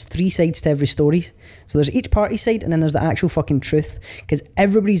 and there's 3 sides to every story. So there's each party's side, and then there's the actual fucking truth, because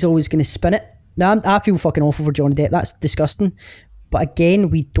everybody's always going to spin it. Now, I feel fucking awful for Johnny Depp. That's disgusting. But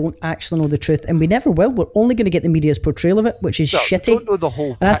again, we don't actually know the truth, and we never will. We're only going to get the media's portrayal of it, which is shitty. We don't know the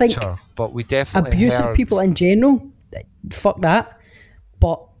whole picture, I think but we definitely abusive people in general, fuck that.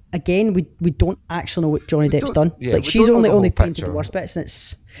 But again, we don't actually know what Johnny Depp's done. Like, she's only painted the worst bits, and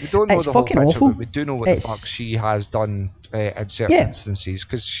we don't know the fucking whole picture, awful. But we do know what the fuck she has done in certain instances,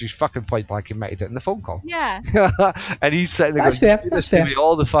 because she's fucking point blank admitted it in the phone call. Yeah. And he's sitting there going, you do this to me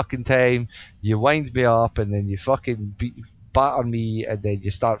all the fucking time, you wind me up, and then you fucking batter me, and then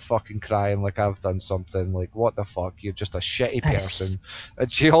you start fucking crying like I've done something. Like, what the fuck, you're just a shitty person. And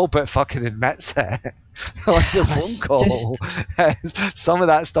she all but fucking admits it on the phone call. Some of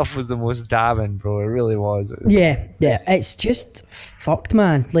that stuff was the most damning, bro. It really was. It's just fucked,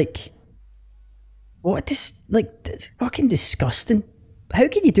 man. Like, what this, like, it's fucking disgusting. How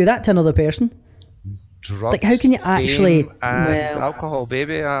can you do that to another person? Drugs, like, how can you actually and alcohol,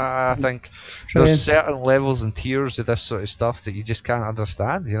 baby? I think there's certain levels and tiers of this sort of stuff that you just can't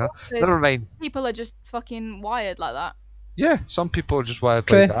understand, you know. Never mind. People are just fucking wired like that. Yeah, some people are just wired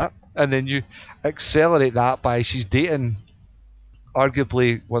like that, and then you accelerate that by she's dating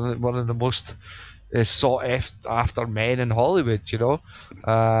arguably one of the most sought after men in Hollywood, you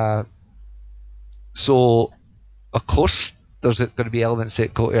know. So of course there's going to be elements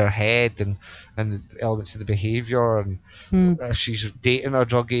that go to her head and elements of the behaviour, and if she's dating a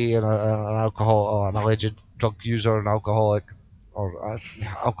druggie and an alcohol, or an alleged drug user, an alcoholic, or an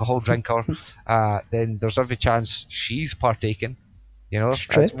alcohol drinker, then there's every chance she's partaking. You know,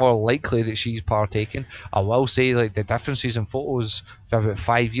 it's more likely that she's partaking. I will say, like, the differences in photos from about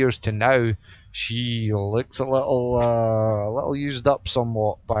 5 years to now, she looks a little used up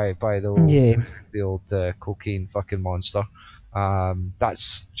somewhat by the old cocaine fucking monster.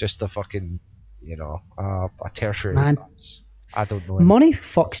 That's just a fucking, you know, a tertiary. Man, I don't know. Money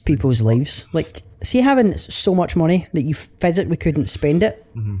fucks people's lives. Like, see, having so much money that you physically couldn't spend it,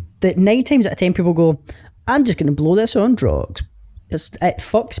 that 9 times out of 10 people go, I'm just going to blow this on drugs. It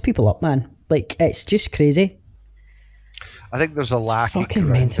fucks people up, man. Like, it's just crazy. I think there's a lack of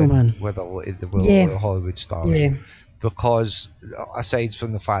mental, man, with the Hollywood stars, because aside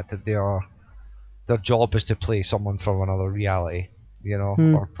from the fact that their job is to play someone from another reality, you know,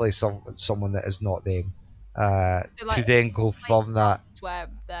 or play someone that is not them, so, like, to then go from that. Where,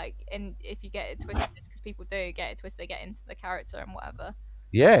 like, if you get it twisted, because people do get it twisted, they get into the character and whatever.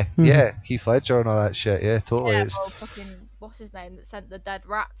 Yeah, Heath Ledger and all that shit. Yeah, totally. Yeah, well, fucking, what's his name that sent the dead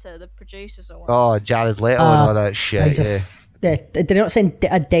rat to the producers or whatever? Oh, Jared Leto and all that shit. Did they not send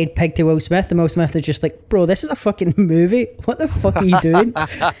a dead pig to Will Smith? And Will Smith is just like, bro, this is a fucking movie. What the fuck are you doing?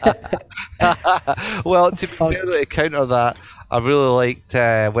 Well, to counter that, I really liked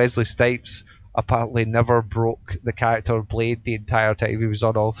Wesley Snipes apparently never broke the character Blade the entire time he was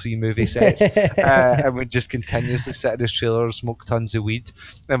on all 3 movie sets, and would just continuously sit in his trailer and smoke tons of weed.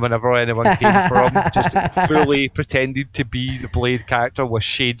 And whenever anyone came for him, just fully pretended to be the Blade character with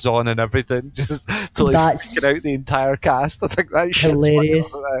shades on and everything, just totally freaking out the entire cast. I think that shit's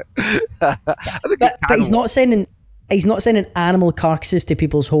hilarious. But he's not sending animal carcasses to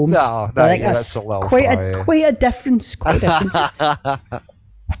people's homes. No, so I think that's a little quite a difference. Quite a difference.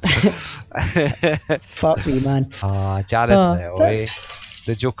 Fuck me, man. Jared Leto,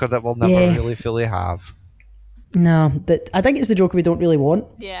 the Joker that we'll never really fully have. No, I think it's the Joker we don't really want.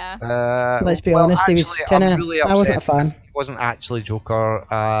 Yeah. Let's be honest. Actually, he was kind of. Really I wasn't a fan. He wasn't actually Joker.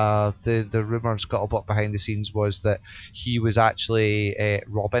 The rumor and scuttlebutt behind the scenes was that he was actually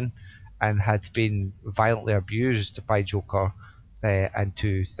Robin, and had been violently abused by Joker,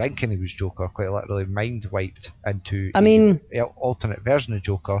 into thinking he was Joker, quite literally mind wiped into an alternate version of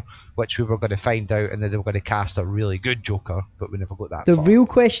Joker, which we were going to find out, and then they were going to cast a really good Joker, but we never got that. The real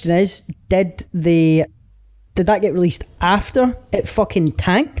question is, did that get released after it fucking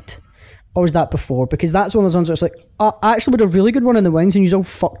tanked, or was that before? Because that's one of those ones where it's like, I actually had a really good one in the wings, and you all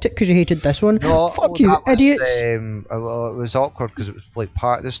fucked it because you hated this one. No, fuck you, idiots. It was awkward because it was like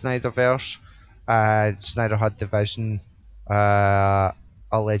part of the Snyderverse. Snyder had the vision,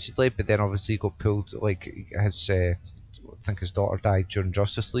 allegedly, but then obviously got pulled. Like his, I think his daughter died during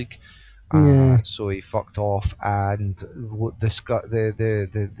Justice League. So he fucked off, and the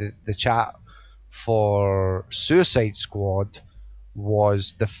chat for Suicide Squad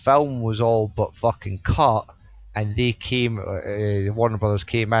was the film was all but fucking cut, and they Warner Brothers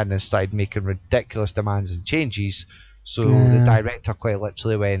came in and started making ridiculous demands and changes. So the director quite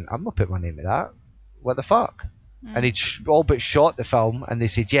literally went, "I'm not putting my name to that. What the fuck?" And he all but shot the film, and they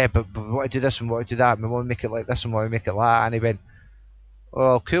said, "Yeah, but we want to do this and we want to do that, and we want to make it like this and we want to make it like that." And he went,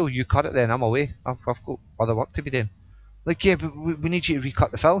 "Oh, cool, you cut it then. I'm away. I've got other work to be doing." Like, yeah, but we need you to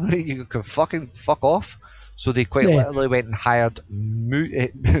recut the film. You can fucking fuck off. So they quite literally went and hired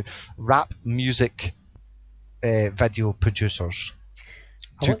rap music video producers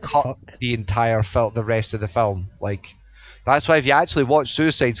to cut the entire film, the rest of the film. Like, that's why if you actually watch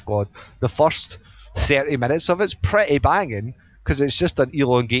Suicide Squad, the first 30 minutes of it's pretty banging, because it's just an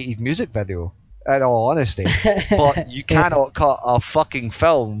elongated music video, in all honesty. But you cannot cut a fucking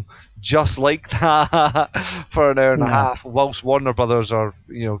film just like that for an hour and a half, whilst Warner Brothers are,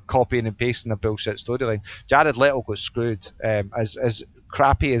 copying and pasting a bullshit storyline. Jared Leto got screwed. As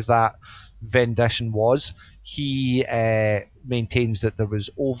crappy as that rendition was, he maintains that there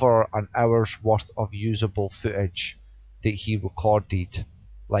was over an hour's worth of usable footage that he recorded.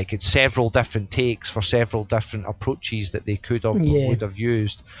 Like, it's several different takes for several different approaches that they would have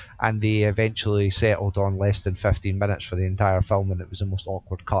used, and they eventually settled on less than 15 minutes for the entire film, and it was the most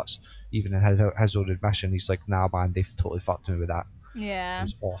awkward cuts. Even in his own admission, he's like, "Nah, man, they've totally fucked me with that." Yeah, it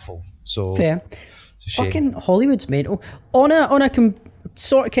was awful. So fair. Fucking Hollywood's mental. On a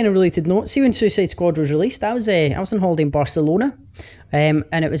sort of kind of related note, see when Suicide Squad was released, I was on holiday in Barcelona, and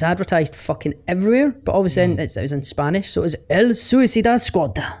it was advertised fucking everywhere. But obviously it was in Spanish, so it was El Suicida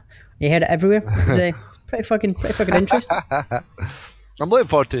Squad. You heard it everywhere. It was pretty fucking interesting. I'm looking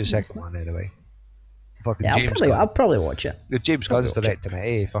forward to the second one anyway. Fucking I'll probably watch it. James Gunn's directing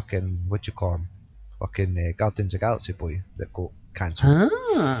it. Fucking what you call him? Fucking Guardians of the Galaxy boy that got cancelled.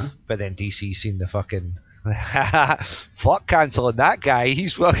 But then DC seen the fucking fuck cancelling that guy.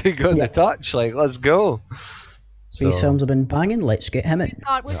 He's fucking got the touch. Like, let's go. These films have been banging. Let's get him in.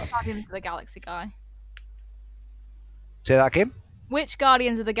 Which Guardians of the Galaxy guy? Say that again. Which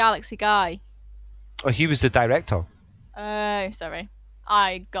Guardians of the Galaxy guy? Oh, he was the director. Oh, sorry.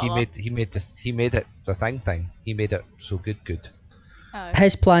 I got He made it the thing. He made it so good. Oh.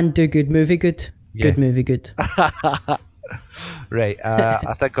 His plan: do good, movie good. Yeah. Good movie good. Right.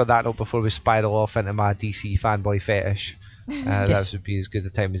 I think on that note, before we spiral off into my DC fanboy fetish, that would be as good a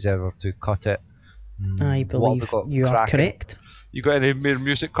time as ever to cut it. I believe you are correct. You got any more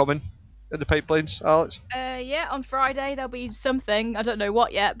music coming in the pipelines, Alex? Yeah, on Friday there'll be something. I don't know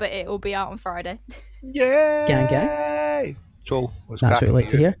what yet, but it will be out on Friday. Yay! Gang. So, that's what we like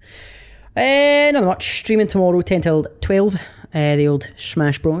to hear. Not much. Streaming tomorrow, 10 till 12. The old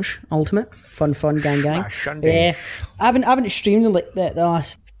Smash Bros. Ultimate. Fun, gang. I haven't streamed in like the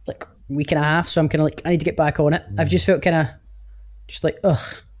last week and a half, so I'm kind of like, I need to get back on it. I've just felt kind of just like,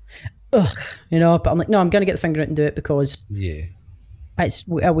 ugh, but I'm like, no, I'm going to get the finger out and do it, because it's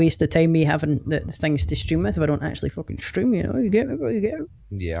a waste of time me having the things to stream with if I don't actually fucking stream, you get it.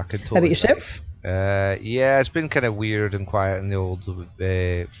 Yeah, I could totally. How about yourself? Yeah, it's been kind of weird and quiet in the old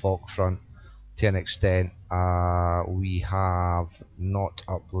folk front, to an extent. We have not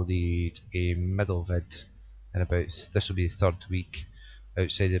uploaded a middle vid in about, this will be the third week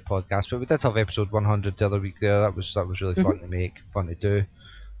outside the podcast, but we did have episode 100 the other week there. That was really fun to make, fun to do.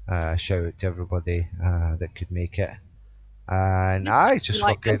 Shout out to everybody that could make it. And I just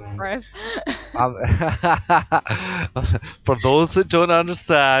like fucking. Um, For those that don't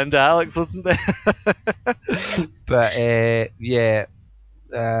understand, Alex isn't there. But yeah,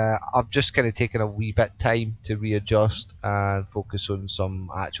 I've just kind of taken a wee bit time to readjust and focus on some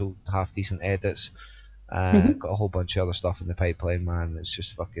actual half decent edits. Got a whole bunch of other stuff in the pipeline, man. It's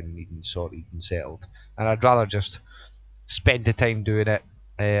just fucking needing sorted and settled. And I'd rather just spend the time doing it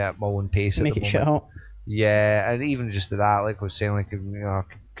at my own pace at Make the it moment. shit hot. Yeah, and even just that, like I was saying, like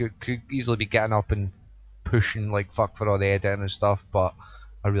could easily be getting up and pushing like fuck for all the editing and stuff, but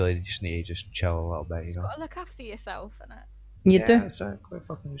I really just need to just chill a little bit, you know. Gotta look after yourself, innit? You yeah, do. exactly.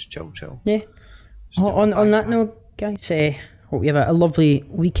 Fucking just chill. Yeah. Just do my On that thing, note, guys, hope you have a lovely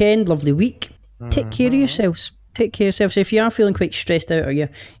weekend, lovely week. Take care of yourselves. Take care of yourselves. If you are feeling quite stressed out or you're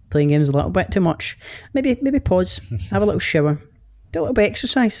playing games a little bit too much, maybe pause, have a little shower, do a little bit of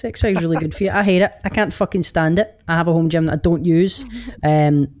exercise. Exercise is really good for you. I hate it. I can't fucking stand it. I have a home gym that I don't use,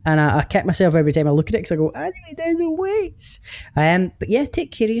 and I kick myself every time I look at it because I go, I need to do some weights. But yeah,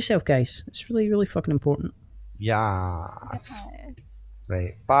 take care of yourself, guys. It's really, really fucking important. Yeah. Yes.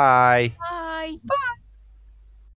 Right. Bye. Bye. Bye.